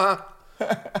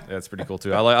 That's pretty cool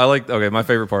too. I like. Okay, my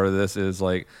favorite part of this is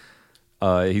like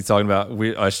he's talking about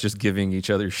us just giving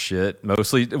each other shit.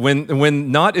 Mostly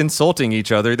when not insulting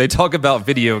each other, they talk about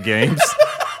video games.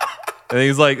 And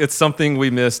he's like, it's something we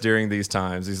miss during these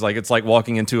times. He's like, it's like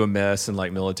walking into a mess and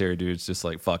like military dudes just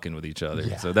like fucking with each other.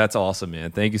 Yeah. So that's awesome,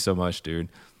 man. Thank you so much, dude.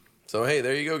 So, hey,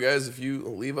 there you go, guys. If you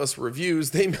leave us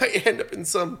reviews, they might end up in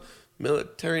some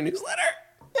military newsletter.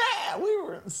 Yeah, we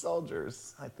were in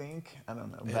soldiers, I think. I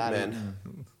don't know. Man.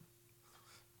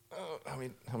 How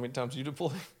many times you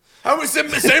deploy? How was same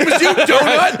as you,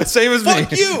 Donut? Same as Fuck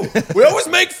me. you. We always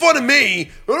make fun of me.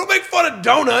 We don't make fun of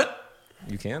Donut.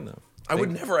 You can though. I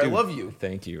would never. I love you.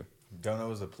 Thank you. Dono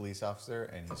was a police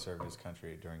officer, and he served his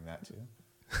country during that too.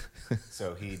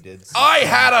 So he did. I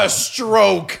had a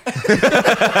stroke.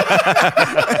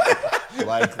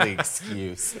 Likely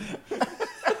excuse.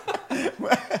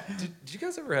 Did you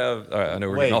guys ever have? I know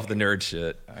we're Wait. getting off the nerd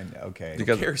shit. I know. Okay. Did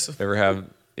you cares? guys ever have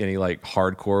any like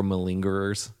hardcore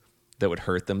malingerers that would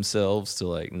hurt themselves to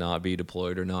like not be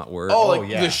deployed or not work? Oh, like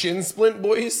yeah. the shin splint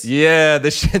boys? Yeah, the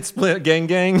shit split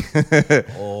gang.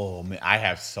 Oh man, I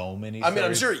have so many. I mean,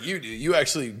 I'm stories. sure you do. You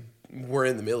actually were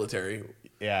in the military.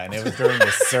 Yeah, and it was during the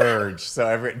surge.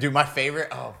 So dude, my favorite.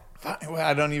 Oh,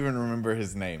 I don't even remember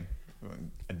his name.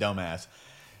 A dumbass.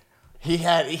 He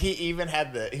even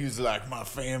had he was like, my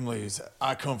family's,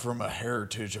 I come from a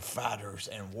heritage of fighters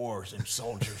and wars and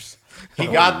soldiers. He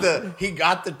got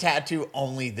the tattoo,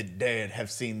 only the dead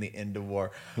have seen the end of war.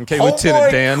 Okay, Lieutenant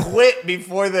Homeboy Dan. quit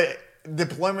before the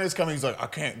deployment is coming. He's like, I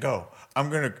can't go.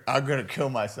 I'm gonna kill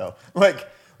myself. Like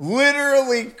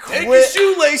literally Take your quit.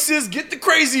 shoelaces, get the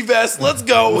crazy vest, let's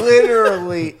go.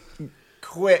 Literally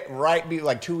quit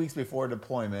like 2 weeks before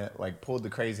deployment, like pulled the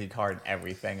crazy card and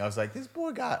everything. I was like, this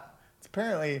boy it's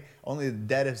apparently only the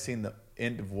dead have seen the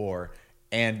end of war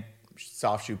and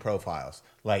soft shoe profiles.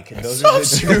 Like those are the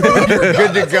two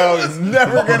good to go.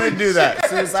 Never gonna do that.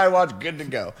 Suicide Watch, good to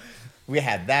go. We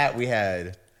had that. We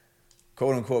had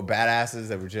quote unquote badasses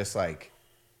that were just like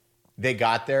they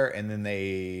got there and then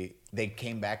they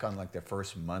came back on like their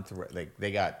first month. Like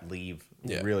they got leave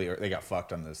really, or they got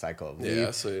fucked on the cycle of leave. Yeah,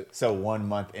 sweet. So 1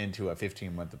 month into a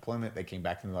 15-month deployment, they came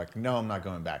back and they're like, "No, I'm not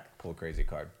going back." Pull a crazy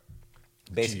card.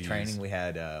 Basic training. We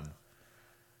had.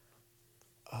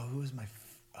 Who was my?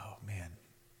 Oh man,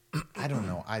 I don't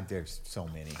know. There's so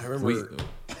many. I remember.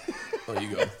 Oh,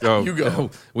 you go. Oh, You go.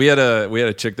 We had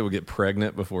a chick that would get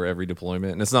pregnant before every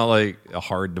deployment, and it's not like a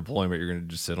hard deployment. You're gonna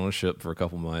just sit on a ship for a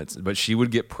couple months, but she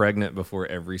would get pregnant before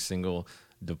every single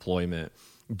deployment,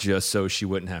 just so she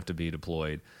wouldn't have to be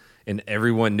deployed. And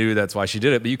everyone knew that's why she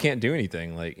did it, but you can't do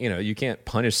anything. Like, you can't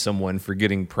punish someone for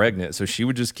getting pregnant, so she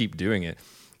would just keep doing it.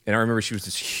 And I remember she was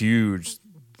this huge,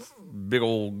 big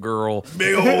old girl,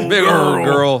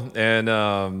 girl,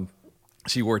 and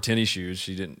she wore tennis shoes.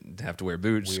 She didn't have to wear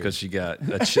boots because she got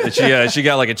she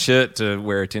got like a chit to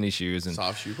wear tennis shoes and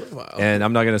Soft shoe profile. And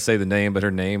I'm not gonna say the name, but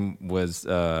her name was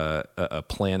a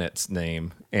planet's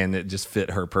name, and it just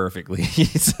fit her perfectly.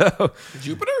 So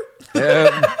Jupiter?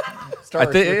 I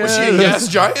think Was she a gas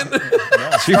giant?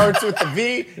 Starts with the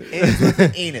V, ends with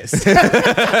an Enos.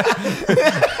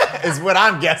 Is what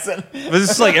I'm guessing. But it's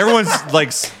just like everyone's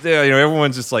like,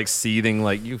 everyone's just like seething,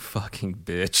 like, you fucking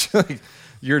bitch. Like,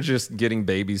 you're just getting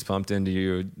babies pumped into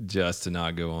you just to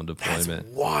not go on deployment.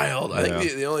 Wild. I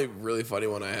think Yeah. the only really funny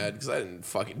one I had, because I didn't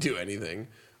fucking do anything,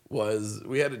 was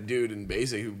we had a dude in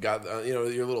basic who got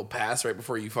your little pass right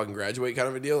before you fucking graduate, kind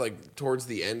of a deal. Like towards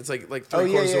the end, it's like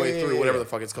three-quarters of the way through, whatever the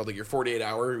fuck it's called. Like your 48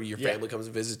 hour, your family comes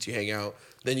and visits, you hang out,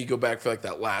 then you go back for like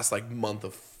that last like month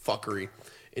of fuckery.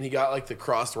 And he got like the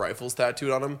crossed rifles tattooed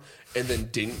on him, and then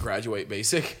didn't graduate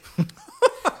basic.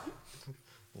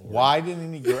 Why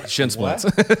didn't he graduate? Shin splints.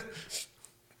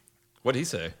 What'd he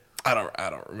say? I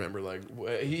don't remember. Like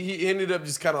he ended up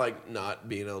just kind of like not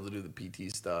being able to do the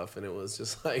PT stuff, and it was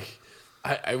just like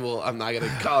I'm not gonna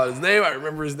call it his name. I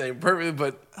remember his name perfectly,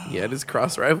 but he had his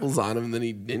cross rifles on him, and then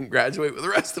he didn't graduate with the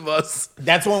rest of us.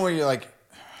 That's one where you're like,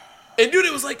 And dude,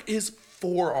 it was like his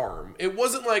forearm. It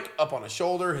wasn't like up on his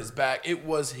shoulder, his back. It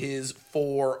was his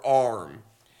forearm.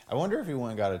 I wonder if he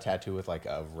went and got a tattoo with like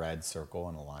a red circle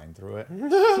and a line through it.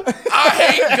 I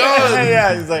hate guns.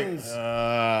 Yeah, he's like,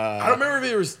 I don't remember if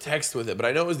there was text with it, but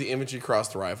I know it was the infantry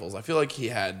crossed rifles. I feel like he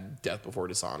had Death Before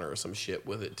Dishonor or some shit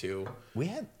with it too. we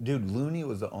had, dude, Looney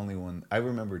was the only one. I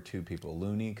remember two people.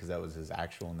 Looney, because that was his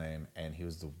actual name, and he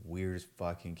was the weirdest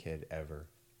fucking kid ever.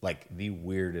 Like, the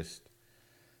weirdest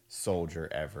soldier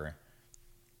ever.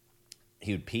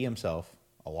 He would pee himself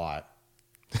a lot.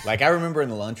 Like, I remember in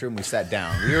the lunchroom, we sat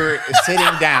down. We were sitting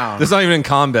down. This is not even in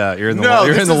combat. You're in the No,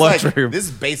 you're in the like, lunchroom. this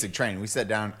is basic training. We sat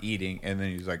down eating, and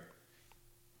then he was like,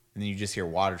 and then you just hear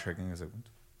water trickling. He's like,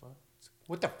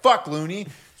 what the fuck, Looney?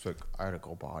 It's like, I had a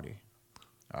cold body.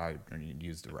 I need to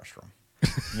use the restroom.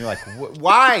 And you're like,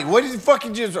 why? What did you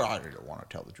fucking do? I didn't want to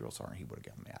tell the drill sergeant. He would have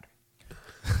gotten mad.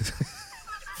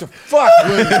 The fuck,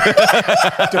 Looney?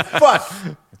 The fuck?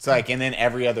 It's like, and then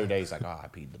every other day, he's like, oh, I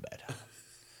peed the bed.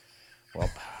 Well,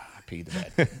 I peed the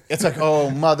bed. It's like, oh,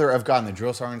 mother of God. And the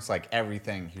drill sergeant's like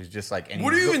everything. He was just like, and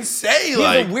What do you even say? He's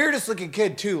Like, the weirdest looking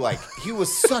kid too. Like, he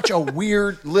was such a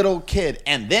weird little kid.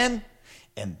 And then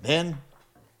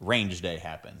range day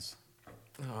happens.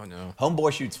 Oh no!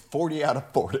 Homeboy shoots 40 out of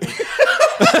 40. It's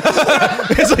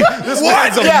like this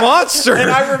man's a monster. And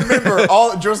I remember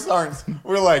all the drill sergeants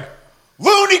were like,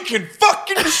 Looney can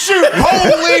fucking shoot.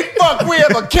 Holy fuck, we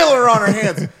have a killer on our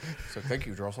hands. So thank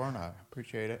you, drill sergeant. I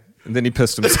appreciate it. And then he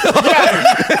pissed himself.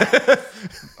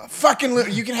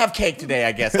 Fucking, you can have cake today,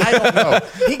 I guess. I don't know.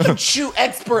 He can shoot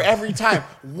expert every time.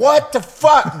 What the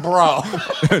fuck, bro?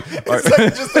 It's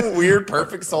like just a weird,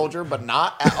 perfect soldier, but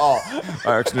not at all. I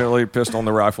accidentally pissed on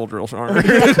the rifle drill sergeant.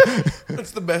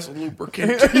 that's the best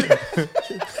lubricant.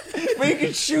 But he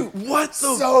can shoot. What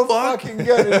the so fuck? fucking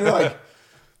good. And you're like,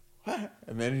 what?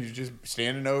 And then he's just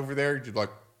standing over there, just like,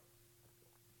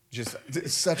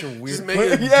 it's such a weird. Just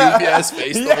making a goofy ass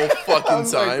face the whole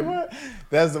fucking time. Like,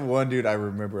 that's the one dude I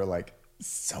remember, like,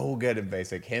 so good in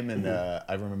basic. Him and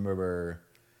I remember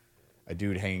a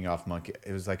dude hanging off monkey.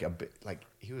 It was like a bit like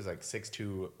he was like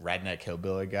 6'2" redneck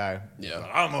hillbilly guy. Yeah.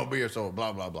 Like, I'm gonna be a soldier.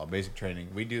 Blah blah blah. Basic training.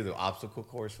 We do the obstacle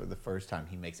course for the first time.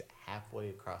 He makes it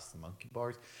halfway across the monkey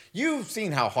bars. You've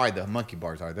seen how hard the monkey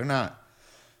bars are. They're not.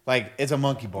 Like, it's a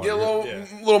monkey bar. Get a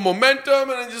little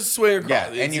momentum and then just swing across. Yeah,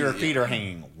 It's and your easy. feet are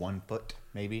hanging 1 foot,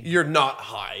 maybe. You're not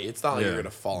high. It's not like you're gonna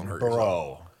fall and hurt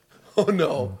yourself. Bro, Oh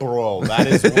no. bro, that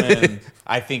is when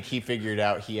I think he figured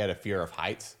out he had a fear of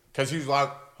heights. Because he was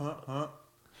like, huh?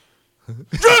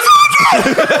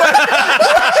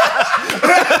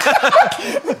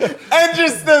 And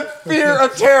just the fear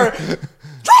of terror.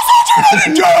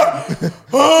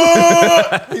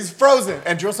 He's frozen.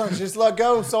 And drill sergeant, just let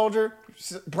go, soldier.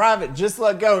 Private, just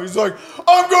let go. He's like,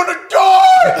 I'm gonna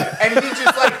die. And he's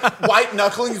just like white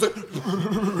knuckling. He's like,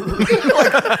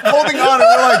 holding on. And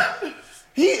we're like,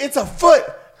 it's a foot.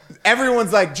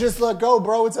 Everyone's like, just let go,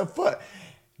 bro. It's a foot.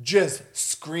 Just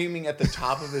screaming at the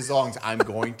top of his lungs, I'm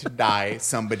going to die.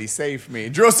 Somebody save me.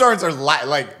 Drill sergeants are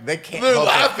like, they can't. They're help it.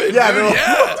 laughing, Yeah, dude, they're like,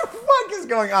 yeah. what the fuck is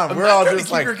going on? We're I'm all trying just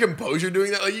to keep like, your composure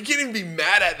doing that. Like, you can't even be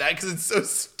mad at that because it's so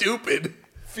stupid.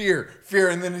 fear.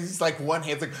 And then he's like, one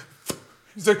hand's like,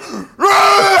 he's like,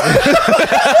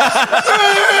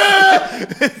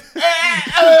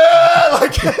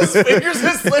 like his fingers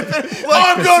are slipping.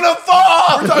 I'm gonna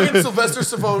fall. We're talking Sylvester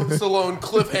Stallone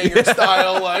cliffhanger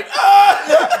style, like,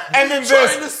 And then trying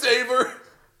this, to save her.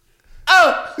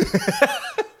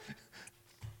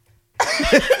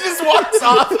 just walks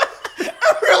off. And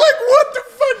we're like, what the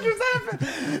fuck just happened?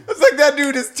 It's like that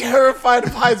dude is terrified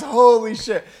of heights. Holy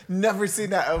shit. Never seen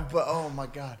that. But oh my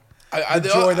God. The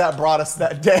joy that brought us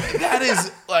that day. That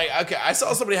is like, okay, I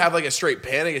saw somebody have like a straight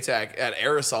panic attack at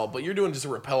air assault, but you're doing just a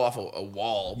rappel off a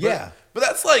wall. But, Yeah. But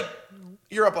that's like,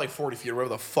 you're up like 40 feet or whatever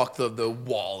the fuck the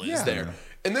wall is Yeah. there.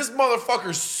 And this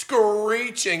motherfucker's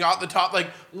screeching out the top, like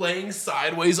laying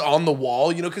sideways on the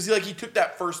wall, you know, because he took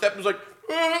that first step and was like,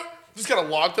 just kind of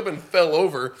locked up and fell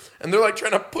over. And they're like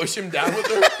trying to push him down with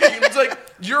their feet. And it's like,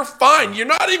 you're fine. You're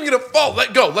not even going to fall.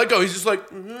 Let go. He's just like,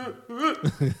 and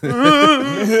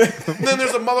then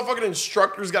there's a motherfucking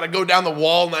instructor who's got to go down the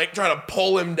wall and like trying to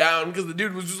pull him down because the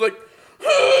dude was just like,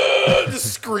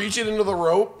 just screeching into the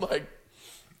rope. Like,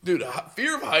 dude,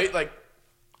 fear of height, like,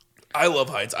 I love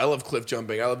heights. I love cliff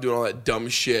jumping. I love doing all that dumb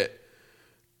shit.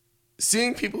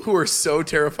 Seeing people who are so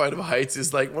terrified of heights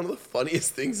is like one of the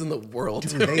funniest things in the world.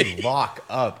 Dude, to they me. lock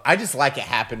up. I just like it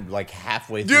happened like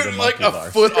halfway through the Dude, monkey like bars.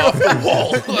 a foot off the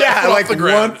wall. Yeah, foot like off the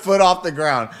ground. 1 foot off the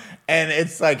ground. And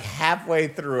it's like halfway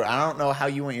through. I don't know how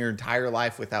you went your entire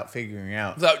life without figuring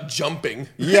out. Without jumping.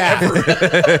 Yeah.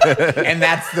 And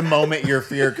that's the moment your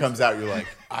fear comes out. You're like,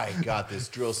 I got this.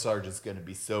 Drill sergeant's going to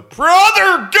be so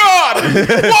Brother God!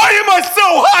 Why am I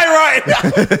so high right now?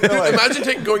 Dude,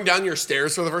 imagine going down your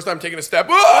stairs for the first time, taking a step.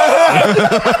 How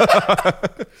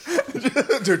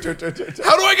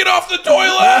do I get off the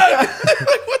toilet?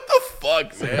 Like, what the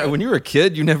fuck, man? When you were a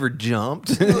kid, you never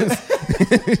jumped.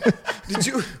 Did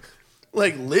you,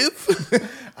 like,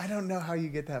 live? I don't know how you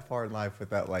get that far in life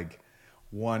without, like,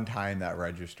 one time that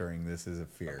registering this is a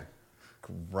fear.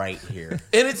 Right here.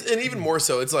 And even more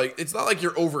so, it's like, it's not like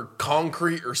you're over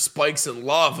concrete or spikes and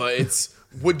lava. It's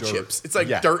wood chips. It's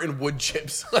like dirt and wood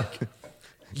chips. Like,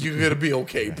 you're going to be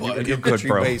okay, bud. You're good,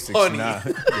 bro. Basics, Honey.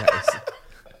 Yes.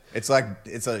 It's like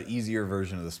it's an easier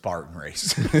version of the Spartan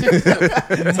race.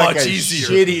 Much like easier.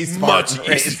 Shitty Spartan Much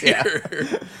race. easier.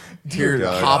 Dear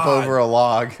hop over a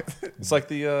log. It's like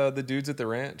the dudes at the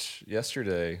ranch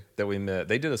yesterday that we met.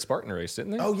 They did a Spartan race,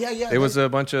 didn't they? Oh, yeah. It was a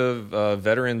bunch of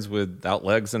veterans without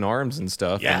legs and arms and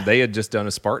stuff. Yeah. And they had just done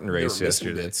a Spartan They were race missing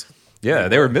yesterday. bits. Yeah,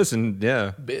 they were missing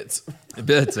Bits.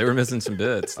 bits. They were missing some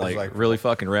bits. was Like, like- really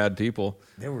fucking rad people.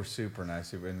 They were super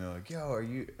nice. And they're like, yo, are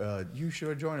you, you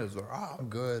should join us. Like, oh, I'm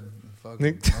good.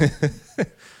 Fucking,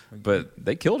 But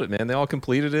they killed it, man. They all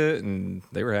completed it and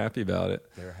they were happy about it.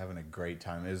 They were having a great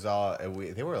time. It was all,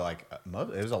 they were like,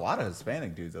 it was a lot of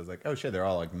Hispanic dudes. I was like, oh shit, they're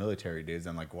all like military dudes.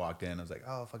 And like walked in. I was like,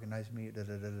 oh, fucking nice to meet you. Da,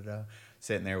 da, da, da, da.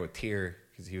 Sitting there with Tyr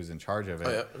because he was in charge of it.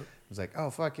 Oh, yeah. I was like, oh,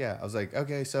 fuck yeah. I was like,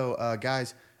 okay, so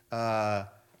guys, I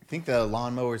think the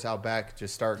lawnmowers out back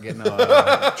just start getting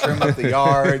trim up the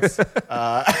yards.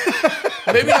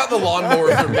 Maybe not the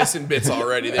lawnmowers are missing bits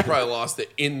already. They probably lost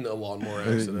it in a lawnmower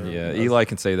accident. Yeah, Eli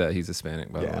can say that. He's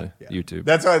Hispanic, by the way. yeah. YouTube.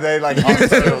 That's why they like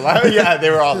also, yeah, they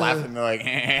were all laughing. They're like,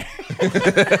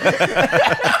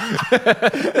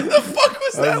 The fuck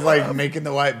was I that? was like making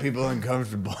the white people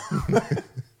uncomfortable.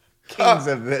 Kings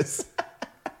of this.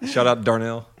 Shout out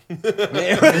Darnell.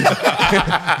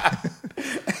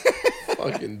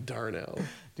 Fucking Darnell.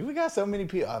 Dude, we got so many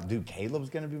people. Oh, dude, Caleb's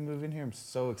gonna be moving here. I'm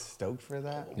so stoked for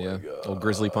that. Yeah, old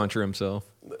Grizzly Puncher himself.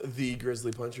 The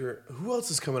Grizzly Puncher. Who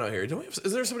else is coming out here?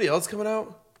 Is there somebody else coming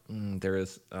out? There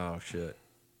is. Oh shit.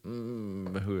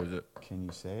 Who is it? Can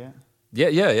you say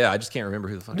it? Yeah. I just can't remember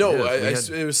who the fuck. No, it is.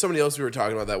 it was somebody else we were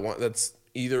talking about that's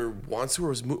either wants to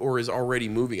or is already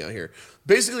moving out here.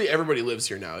 Basically, everybody lives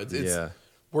here now. Yeah.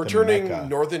 We're The turning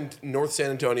Mecca. North San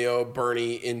Antonio,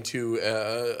 Bernie into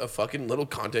a fucking little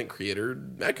content creator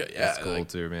mecca. Yeah, That's cool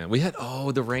too, man. We had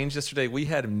the range yesterday. We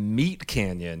had Meat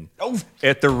Canyon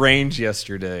at the range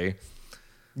yesterday.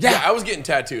 Yeah, I was getting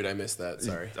tattooed. I missed that.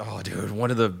 Sorry. Oh, dude,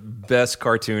 one of the best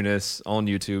cartoonists on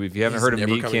YouTube. If you haven't He's heard of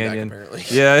never Meat coming back, Canyon, apparently.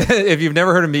 yeah, if you've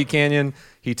never heard of Meat Canyon,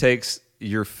 he takes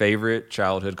your favorite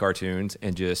childhood cartoons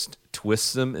and just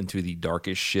twists them into the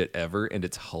darkest shit ever, and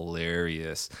it's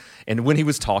hilarious. And when he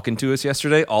was talking to us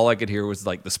yesterday, all I could hear was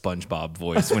like the SpongeBob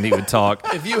voice when he would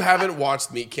talk. If you haven't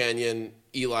watched Meat Canyon,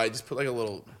 Eli, just put like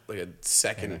a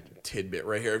second tidbit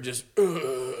right here of just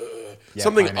Yeah,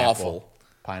 something pineapple. awful.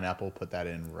 Pineapple, put that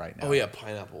in right now. Oh yeah,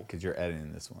 pineapple. Because you're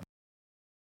editing this one.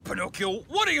 Pinocchio,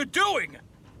 what are you doing?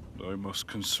 I must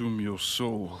consume your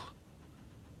soul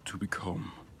to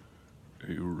become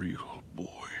a real boy.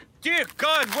 Dear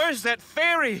God, where's that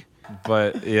fairy?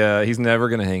 But yeah, he's never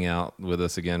gonna hang out with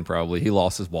us again. Probably he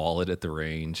lost his wallet at the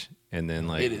range, and then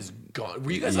like It is gone.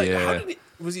 Were you guys like? How did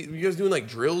were you guys doing like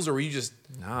drills, or were you just?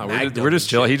 Nah, magged we're up just and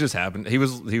chill. shit? He just happened. He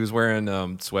was wearing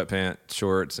sweatpant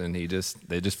shorts, and they just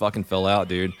fucking fell out,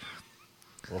 dude.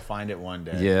 We'll find it one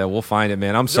day. Yeah, we'll find it,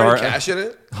 man. I'm Is there any sorry, cash in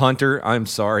it? Hunter. I'm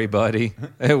sorry, buddy.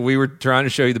 We were trying to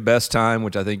show you the best time,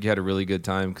 which I think you had a really good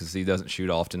time because he doesn't shoot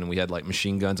often, and we had like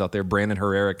machine guns out there. Brandon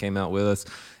Herrera came out with us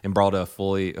and brought a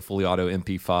fully auto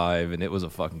MP5, and it was a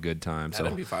fucking good time. That So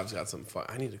MP5's got some fun.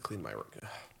 I need to clean my.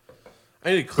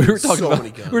 I need to clean we were talking so about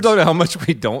many guns. we were talking about how much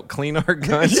we don't clean our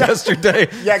guns yesterday.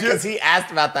 Yeah, because he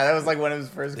asked about that. That was like one of his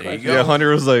first you questions. go. Yeah,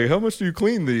 Hunter was like, "How much do you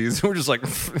clean these?" We're just like,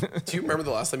 Do you remember the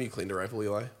last time you cleaned a rifle,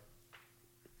 Eli?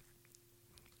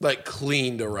 Like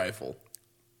cleaned a rifle,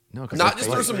 no, 'cause not I- just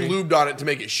like- throw some lube on it to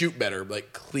make it shoot better.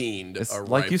 Like cleaned It's a like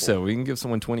rifle. you said, we can give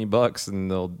someone $20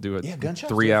 and they'll do a Yeah, gun shops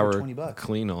do it for 3-hour $20.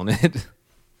 clean on it.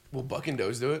 Will Buck and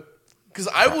Doe's do it? Because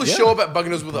I will show up at Buck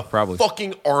and Doe's with a Probably.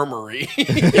 fucking armory.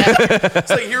 It's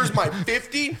like, here's my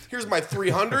 50, here's my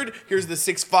 300, here's the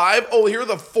 6.5. Oh, here are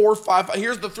the 4.55.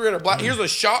 Here's the 300 black. Here's a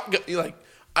shotgun. You're like,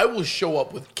 I will show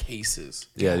up with cases.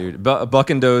 Yeah, dude. Buck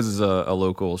and Doe's is a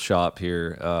local shop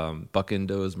here. Buck and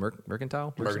Doe's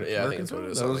Mercantile? Yeah, I think that's what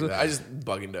it is. Something like that. I just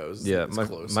Buck and Doe's. Yeah, it's my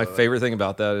close, favorite thing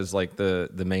about that is like the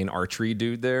main archery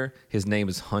dude there. His name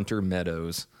is Hunter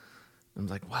Meadows. I'm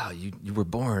like, wow, you were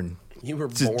born. You were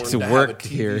born to have work a TV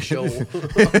here. show.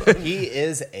 He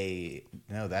is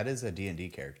that is a D&D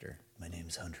character. My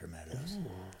name's Hunter Meadows.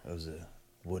 I was a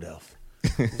wood elf.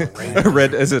 Is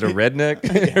it a redneck?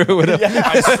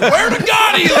 I swear to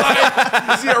God,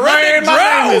 Eli, is he a redneck My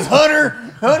name drow? is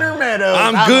Hunter Meadows.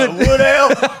 I'm good. a wood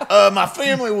elf. My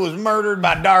family was murdered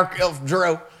by dark elf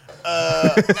Drow.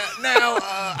 Now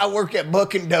I work at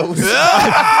Buck and Doe's.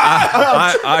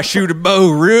 I shoot a bow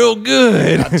real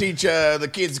good. I teach the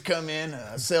kids to come in,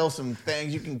 sell some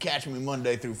things. You can catch me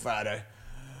Monday through Friday.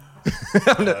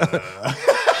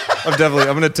 I'm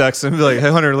gonna text him and be like,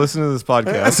 hey Hunter, listen to this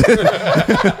podcast.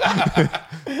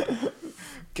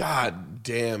 God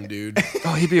damn, dude.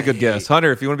 Oh, he'd be a good guest.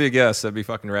 Hunter, if you want to be a guest, that'd be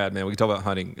fucking rad, man. We can talk about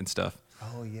hunting and stuff.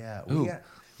 Oh yeah,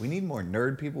 we need more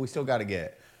nerd people. We still got to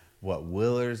get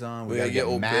Willer's on. We gotta get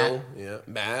old Matt. Bill. Yeah,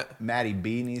 Matt. Matty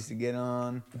B needs to get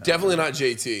on. Definitely not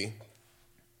JT.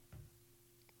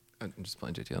 I'm just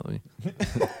playing JT.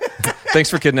 Thanks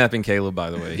for kidnapping Caleb, by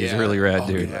the way. He's Yeah. a really rad Oh,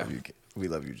 dude. yeah. We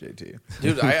love you, JT.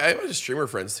 Dude, I have streamer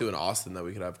friends too in Austin that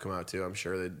we could have come out too. I'm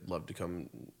sure they'd love to come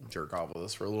jerk off with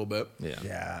us for a little bit. Yeah.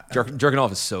 Yeah. Jerking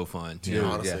off is so fun. Yeah,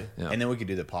 honestly. Yeah. And then we could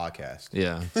do the podcast.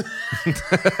 Yeah.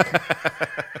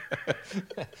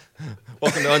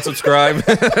 Welcome to Unsubscribe.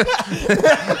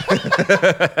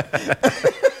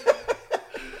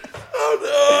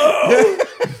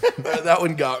 That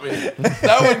one got me.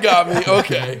 That one got me.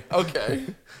 Okay.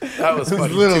 That was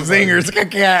funny. Little too funny. zingers.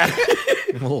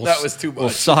 That was too Little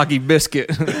much. soggy biscuit.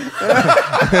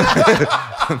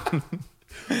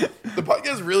 The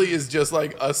podcast really is just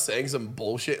like us saying some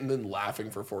bullshit and then laughing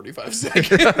for 45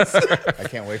 seconds. I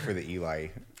can't wait for the Eli.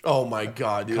 Oh my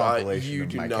God, dude. Compilation You of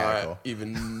do my not cackle.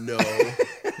 even know.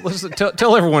 Listen,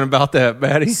 tell everyone about that,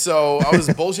 Maddie. So I was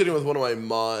bullshitting with one of my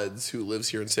mods who lives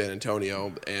here in San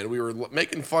Antonio, and we were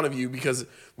making fun of you because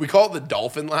we call it the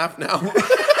dolphin laugh now.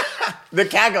 The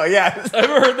cackle, yeah. I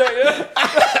haven't heard that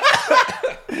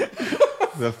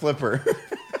yet. The flipper.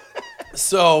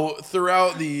 So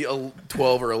throughout the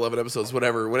 12 or 11 episodes,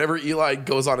 whenever Eli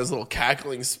goes on his little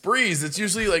cackling sprees, it's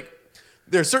usually like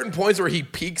there are certain points where he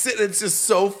peaks it, and it's just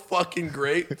so fucking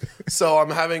great. So I'm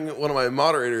having one of my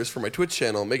moderators for my Twitch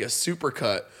channel make a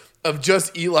supercut of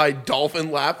just Eli dolphin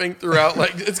laughing throughout.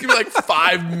 Like it's gonna be like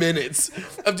 5 minutes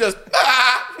of just.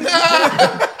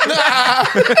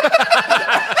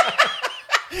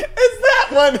 It's that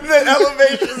one, the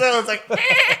elevation zone. It's like,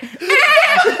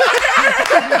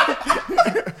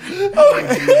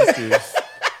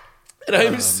 And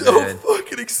I'm so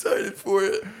fucking excited for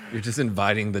it. You're just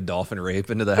inviting the dolphin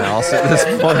rape into the house at this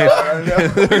point.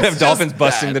 We're gonna have dolphins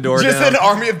busting the door just down. an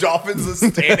army of dolphins is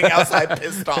standing outside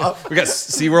pissed off. We got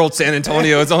SeaWorld San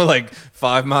Antonio. It's only like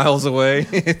 5 miles away.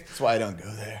 That's why I don't go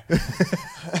there.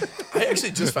 I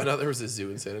actually just found out there was a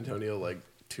zoo in San Antonio like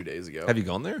 2 days ago. Have you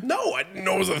gone there? No, I didn't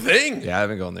know it was a thing. Yeah, I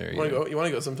haven't gone there You want yet. to go? You want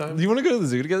to go sometime? Do you want to go to the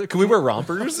zoo together? Can we wear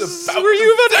rompers? about Were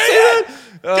you about to say that?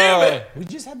 Damn it! We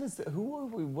just had this. Who were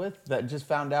we with that just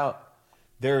found out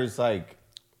there's like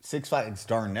Six Flags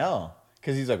Darnell?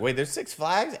 Because he's like, wait, there's Six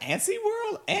Flags and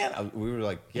SeaWorld? And we were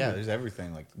like, yeah, there's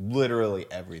everything. Like, literally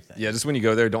everything. Yeah, just when you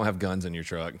go there, don't have guns in your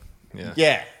truck. Yeah.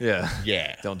 Yeah. Yeah.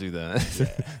 Yeah. Don't do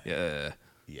that. Yeah.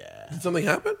 Yeah. Did something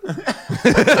happen?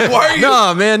 Why are you?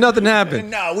 No, man, nothing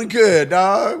happened. No, we good,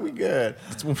 dog. We good.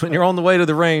 When you're on the way to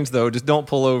the range, though, just don't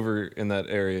pull over in that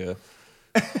area.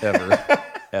 Ever.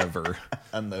 Ever.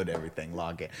 Unload everything,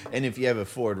 lock it. And if you have a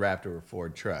Ford Raptor or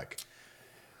Ford truck,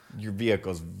 your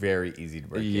vehicle's very easy to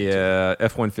break into. Yeah,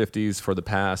 F-150s for the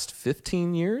past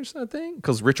 15 years, I think.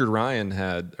 Because Richard Ryan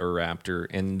had a Raptor,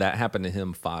 and that happened to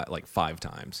him five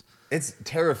times. It's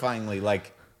terrifyingly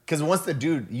like, because once the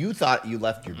dude, you thought you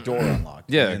left your door unlocked.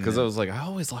 Yeah, and because then- I was like, I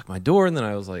always lock my door, and then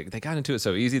I was like, they got into it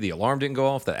so easy. The alarm didn't go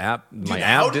off. The app, my Dude,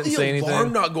 how app did didn't the say alarm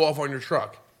anything. not go off on your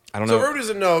truck? I don't So know. if everybody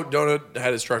doesn't know, Donut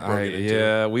had his truck broken into.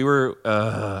 Yeah, we were.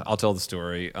 I'll tell the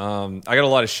story. I got a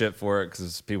lot of shit for it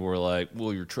because people were like,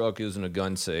 "Well, your truck isn't a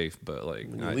gun safe," but like,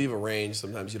 When you leave a range,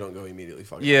 sometimes you don't go immediately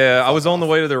fucking. yeah, I was on the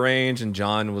way to the range, and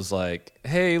John was like,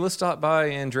 "Hey, let's stop by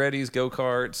Andretti's Go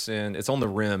Karts, and it's on the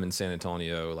rim in San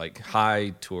Antonio, like high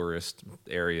tourist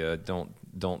area. Don't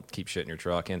keep shit in your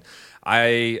truck." And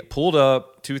I pulled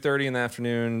up 2:30 in the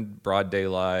afternoon, broad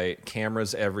daylight,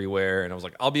 cameras everywhere, and I was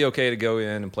like, I'll be okay to go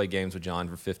in and play games with John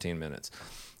for 15 minutes.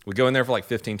 We go in there for like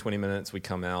 15, 20 minutes. We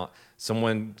come out.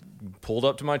 Someone pulled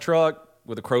up to my truck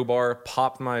with a crowbar,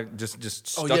 popped my just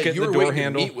Oh stuck yeah, it you in were the door waiting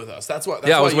handle. to meet with us. That's why.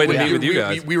 Yeah, I was you waiting to went. meet with you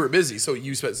guys. We were busy, so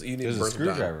you needed There's to a burn some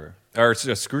time. screwdriver. Or it's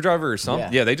a screwdriver or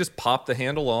something. Yeah. Yeah, they just popped the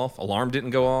handle off. Alarm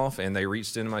didn't go off, and they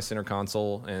reached into my center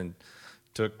console and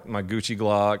took my Gucci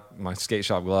Glock, my Skate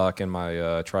Shop Glock, and my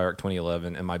Triarch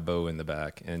 2011, and my bow in the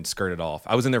back and skirted off.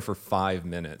 I was in there for 5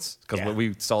 minutes because Yeah.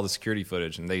 we saw the security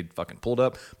footage, and they fucking pulled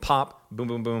up, pop, boom,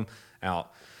 boom, boom,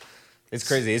 out. It's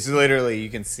crazy. It's literally, you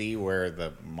can see where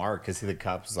the mark, because the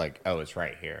cop's like, oh, it's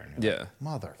right here. And you're Yeah. like,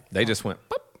 mother. They just went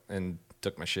pop and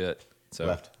took my shit. So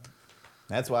Left.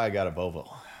 That's why I got a Volvo.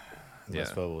 Yeah.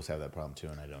 Most Volvos have that problem too,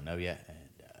 and I don't know yet. And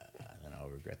then I'll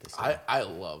regret this. I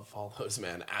love all those,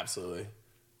 man. Absolutely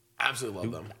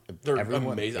love them. They're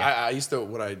everyone- amazing. yeah. I used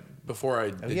to before I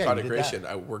did yeah, content you did that. creation,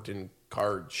 I worked in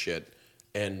car shit,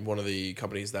 and one of the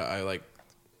companies that I like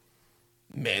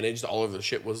managed all of the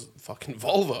shit was fucking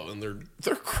Volvo, and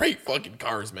they're great fucking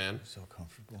cars, man. So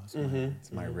comfortable.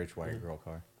 It's my rich white girl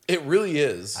car. It really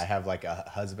is. I have like a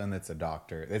husband that's a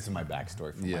doctor. This is my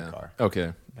backstory for my car.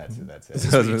 Okay. That's it. That's This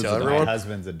it. what you tell My everyone?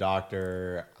 husband's a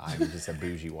doctor. I'm just a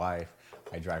bougie wife.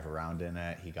 I drive around in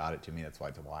it. He got it to me. That's why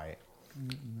it's white.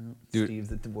 Dude.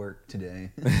 Steve's at the work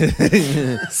today.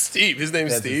 Steve. His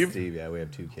name's That's Steve. Steve. Yeah, we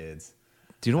have 2 kids.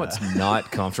 Do you know what's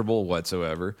not comfortable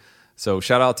whatsoever? So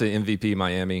shout out to MVP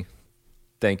Miami.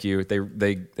 Thank you.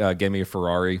 They gave me a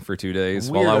Ferrari for 2 days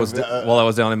while I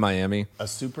was down in Miami. A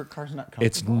supercar's not comfortable.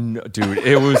 It's dude.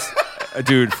 It was,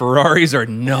 dude. Ferraris are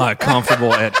not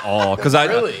comfortable at all. Because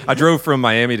Really? I drove from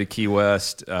Miami to Key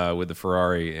West with the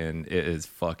Ferrari, and it is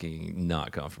fucking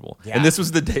not comfortable. Yeah. And this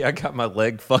was the day I got my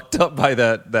leg fucked up by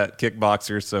that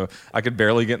kickboxer, so I could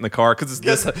barely get in the car because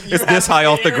it's this high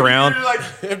off the ground. You're like,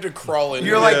 you have to crawl in.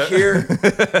 You're like here.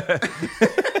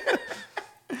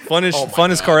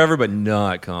 Funnest car ever, but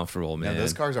not comfortable, man.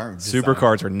 those cars aren't designed-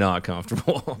 Supercars are not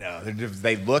comfortable. No,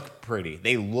 they look pretty.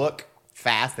 They look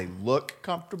fast. They look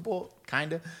comfortable,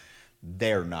 kind of.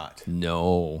 They're not.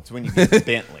 No. It's when you get the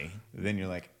Bentley, then you're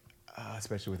like,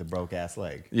 especially with a broke ass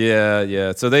leg.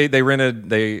 Yeah. So they rented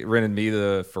me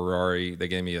the Ferrari. They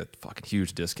gave me a fucking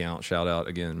huge discount. Shout out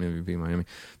again, MVP Miami.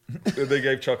 They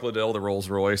gave Chuck Liddell the Rolls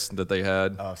Royce that they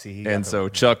had. Oh, see, he got and the- so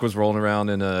Chuck was rolling around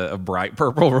in a bright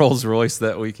purple Rolls Royce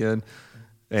that weekend.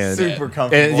 And, Super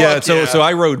comfortable. And yeah, Fuck so yeah. so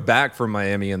I rode back from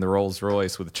Miami in the Rolls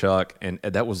Royce with Chuck, and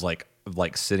that was like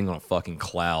sitting on a fucking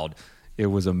cloud. It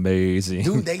was amazing.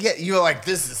 Dude, you're like,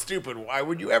 this is stupid. Why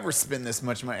would you ever spend this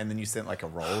much money? And then you sent like a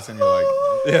Rolls, and you're like,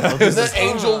 the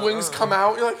angel wings come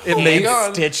out. You're like, It oh made- my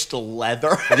God. stitched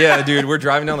leather. Yeah, dude, we're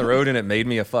driving down the road and it made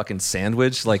me a fucking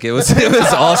sandwich. Like it was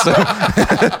awesome.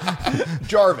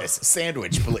 Jarvis,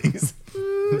 sandwich, please.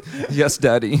 Yes,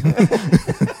 Daddy.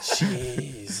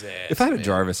 Jesus. If I had a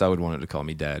Jarvis, I would want it to call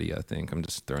me Daddy. I think I'm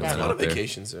just throwing I'm that on a out there.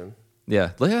 vacation soon.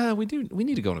 Yeah, we do. We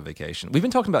need to go on a vacation. We've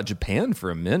been talking about Japan for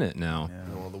a minute now.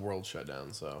 Well, the world shut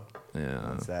down, so Yeah.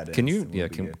 Once that Can you? ends, Yeah. we'll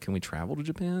be Can good. Can we travel to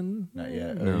Japan? Not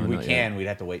yet. No, we not can. yet. We'd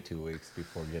have to wait 2 weeks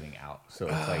before getting out. So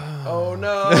it's like, oh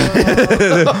no.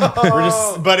 we're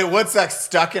just. But what's like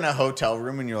stuck in a hotel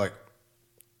room, and you're like,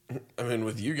 I mean,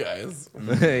 with you guys,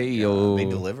 Hey yo. they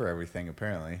deliver everything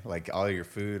apparently, like all your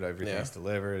food, everything's Yeah.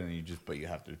 delivered, and but you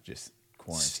have to just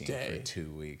quarantine Stay. for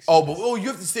 2 weeks. oh, you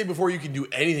have to stay before you can do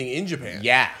anything in Japan.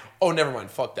 yeah. Oh, never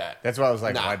mind. Fuck that. That's why I was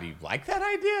like, Nah. why do you like that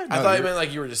idea? I thought you meant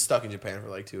like you were just stuck in Japan for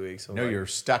like 2 weeks. So No, like, you're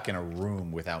stuck in a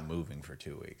room without moving for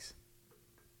 2 weeks.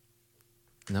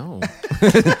 No.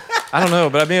 I don't know,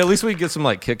 but I mean, at least we get some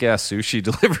like kick-ass sushi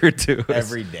delivered to us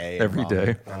Every day. Every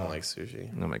day. I don't like sushi.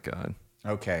 Oh my god.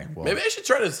 Okay. Well, Maybe I should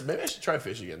try this. Maybe I should try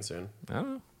fish again soon. I don't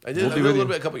know. I did, We'll I be did a with little you.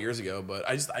 bit a couple years ago, but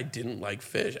I didn't like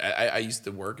fish. I used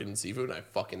to work in seafood,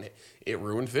 and it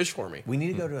ruined fish for me. we need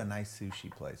to go to a nice sushi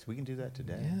place. We can do that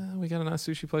today. Yeah, we got a nice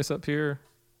sushi place up here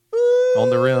on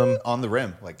the rim. On the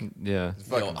rim. Like, Yeah.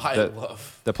 Yo, I that-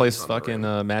 love The place on the fucking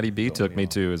rim. Maddie B took me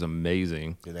to is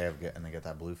amazing. do they have, and they got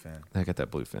that blue fin? They got that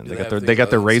blue fin. Do They they got have they things got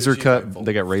the other than razor sushi cut. like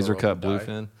They got full razor throw cut and blue die?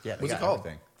 fin. Yeah, they What's it got called?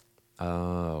 everything.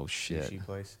 Oh shit. Sushi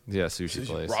place. Yeah, sushi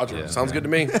place. Roger, Yeah. sounds good to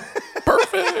me.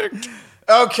 Perfect.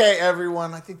 Okay,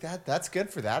 everyone. I think that's good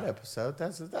for that episode.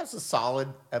 That's a solid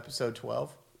episode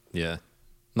 12. Yeah.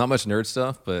 Not much nerd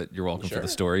stuff, but you're welcome for Sure. the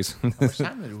stories. How much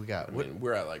time did we got? I mean,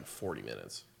 we're at like 40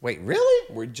 minutes. Wait,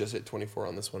 really? We just hit 24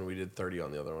 on this one. We did 30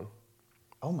 on the other one.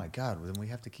 Oh my God! Well, then we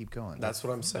have to keep going. That's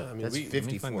what I'm saying. I mean, That's we,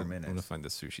 54 I'm gonna minutes. find the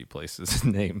sushi place's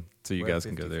name so you We're at guys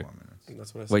can go there. 54 minutes.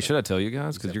 that's what I said. Wait, should I tell you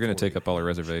guys? Because said you're going to 40. take up all our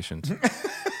reservations.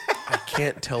 I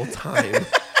can't tell time.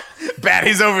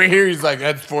 Batty's over here. He's like,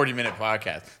 that's 40-minute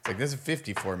podcast. It's like, this is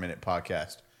a 54-minute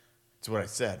podcast. That's what I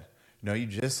said. No, you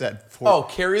just said 40. Oh,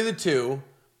 carry the two.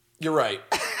 You're right.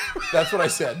 That's what I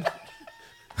said.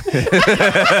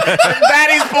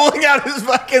 Batty's pulling out his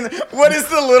fucking. What is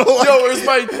the little? Yo, where's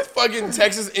my fucking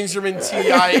Texas Instrument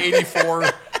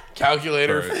TI-84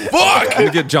 calculator? Fuck! I'm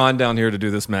gonna get John down here to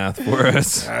do this math for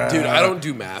us. Dude, I don't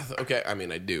do math. Okay, I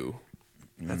mean I do.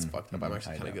 That's fucked up. I'm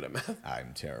actually kind of good at math.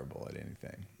 I'm terrible at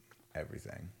anything,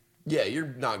 everything. Yeah, you're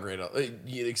not great at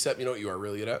except you know what you are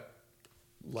really good at?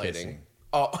 Lighting. Kissing.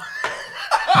 Oh.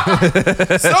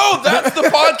 So that's the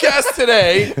podcast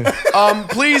today.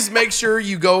 Please make sure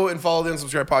you go and follow the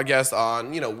Unsubscribed Podcast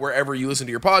on, wherever you listen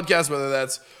to your podcast, whether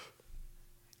that's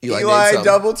Eli name some.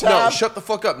 Double Tap? No, shut the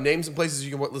fuck up. Name some places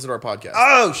you can listen to our podcast.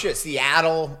 Oh shit!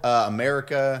 Seattle,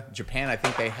 America, Japan. I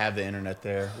think they have the internet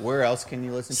there. Where else can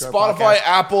you listen to our Spotify, podcast?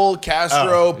 Apple,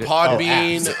 Castro,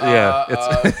 Podbean,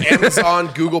 apps. Amazon,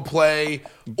 Google Play,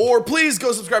 or please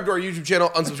go subscribe to our YouTube channel,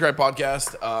 Unsubscribed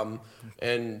Podcast.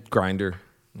 And Grinder.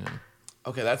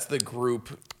 okay, that's the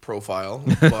group profile,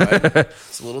 but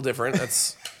it's a little different.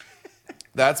 That's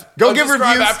Go give Unsubscribe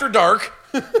reviews. After Dark.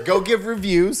 Go give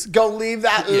reviews. Go leave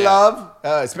that love,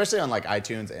 especially on like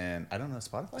iTunes and I don't know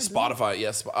Spotify. Spotify,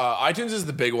 yes. iTunes is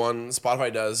the big one.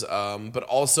 Spotify does, but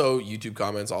also YouTube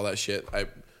comments, all that shit.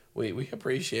 We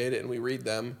appreciate it and we read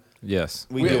them. Yes,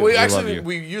 We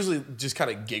usually just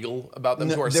kind of giggle about them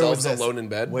to There ourselves was this- alone in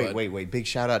bed. Wait! Big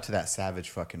shout out to that Savage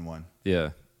fucking one.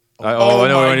 Yeah. I know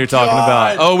my what you're talking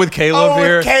God. about. Oh, with Caleb with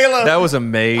here. Caleb. That was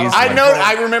amazing.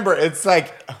 I remember. It's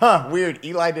like, weird.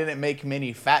 Eli didn't make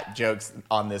many fat jokes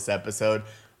on this episode.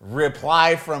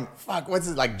 Reply from what's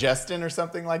it like Justin or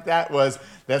something like that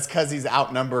that's because he's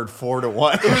outnumbered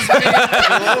 4-1.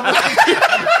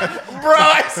 Bro,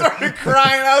 I started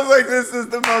crying. I was like, this is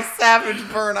the most savage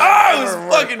burn I've it was ever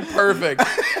worked. fucking perfect.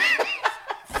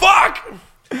 Fuck!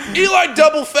 Eli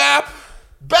double fap.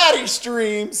 Batty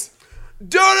streams.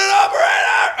 Donut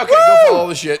operator! Okay, go follow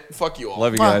the shit. Fuck you all.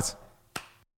 Love you guys.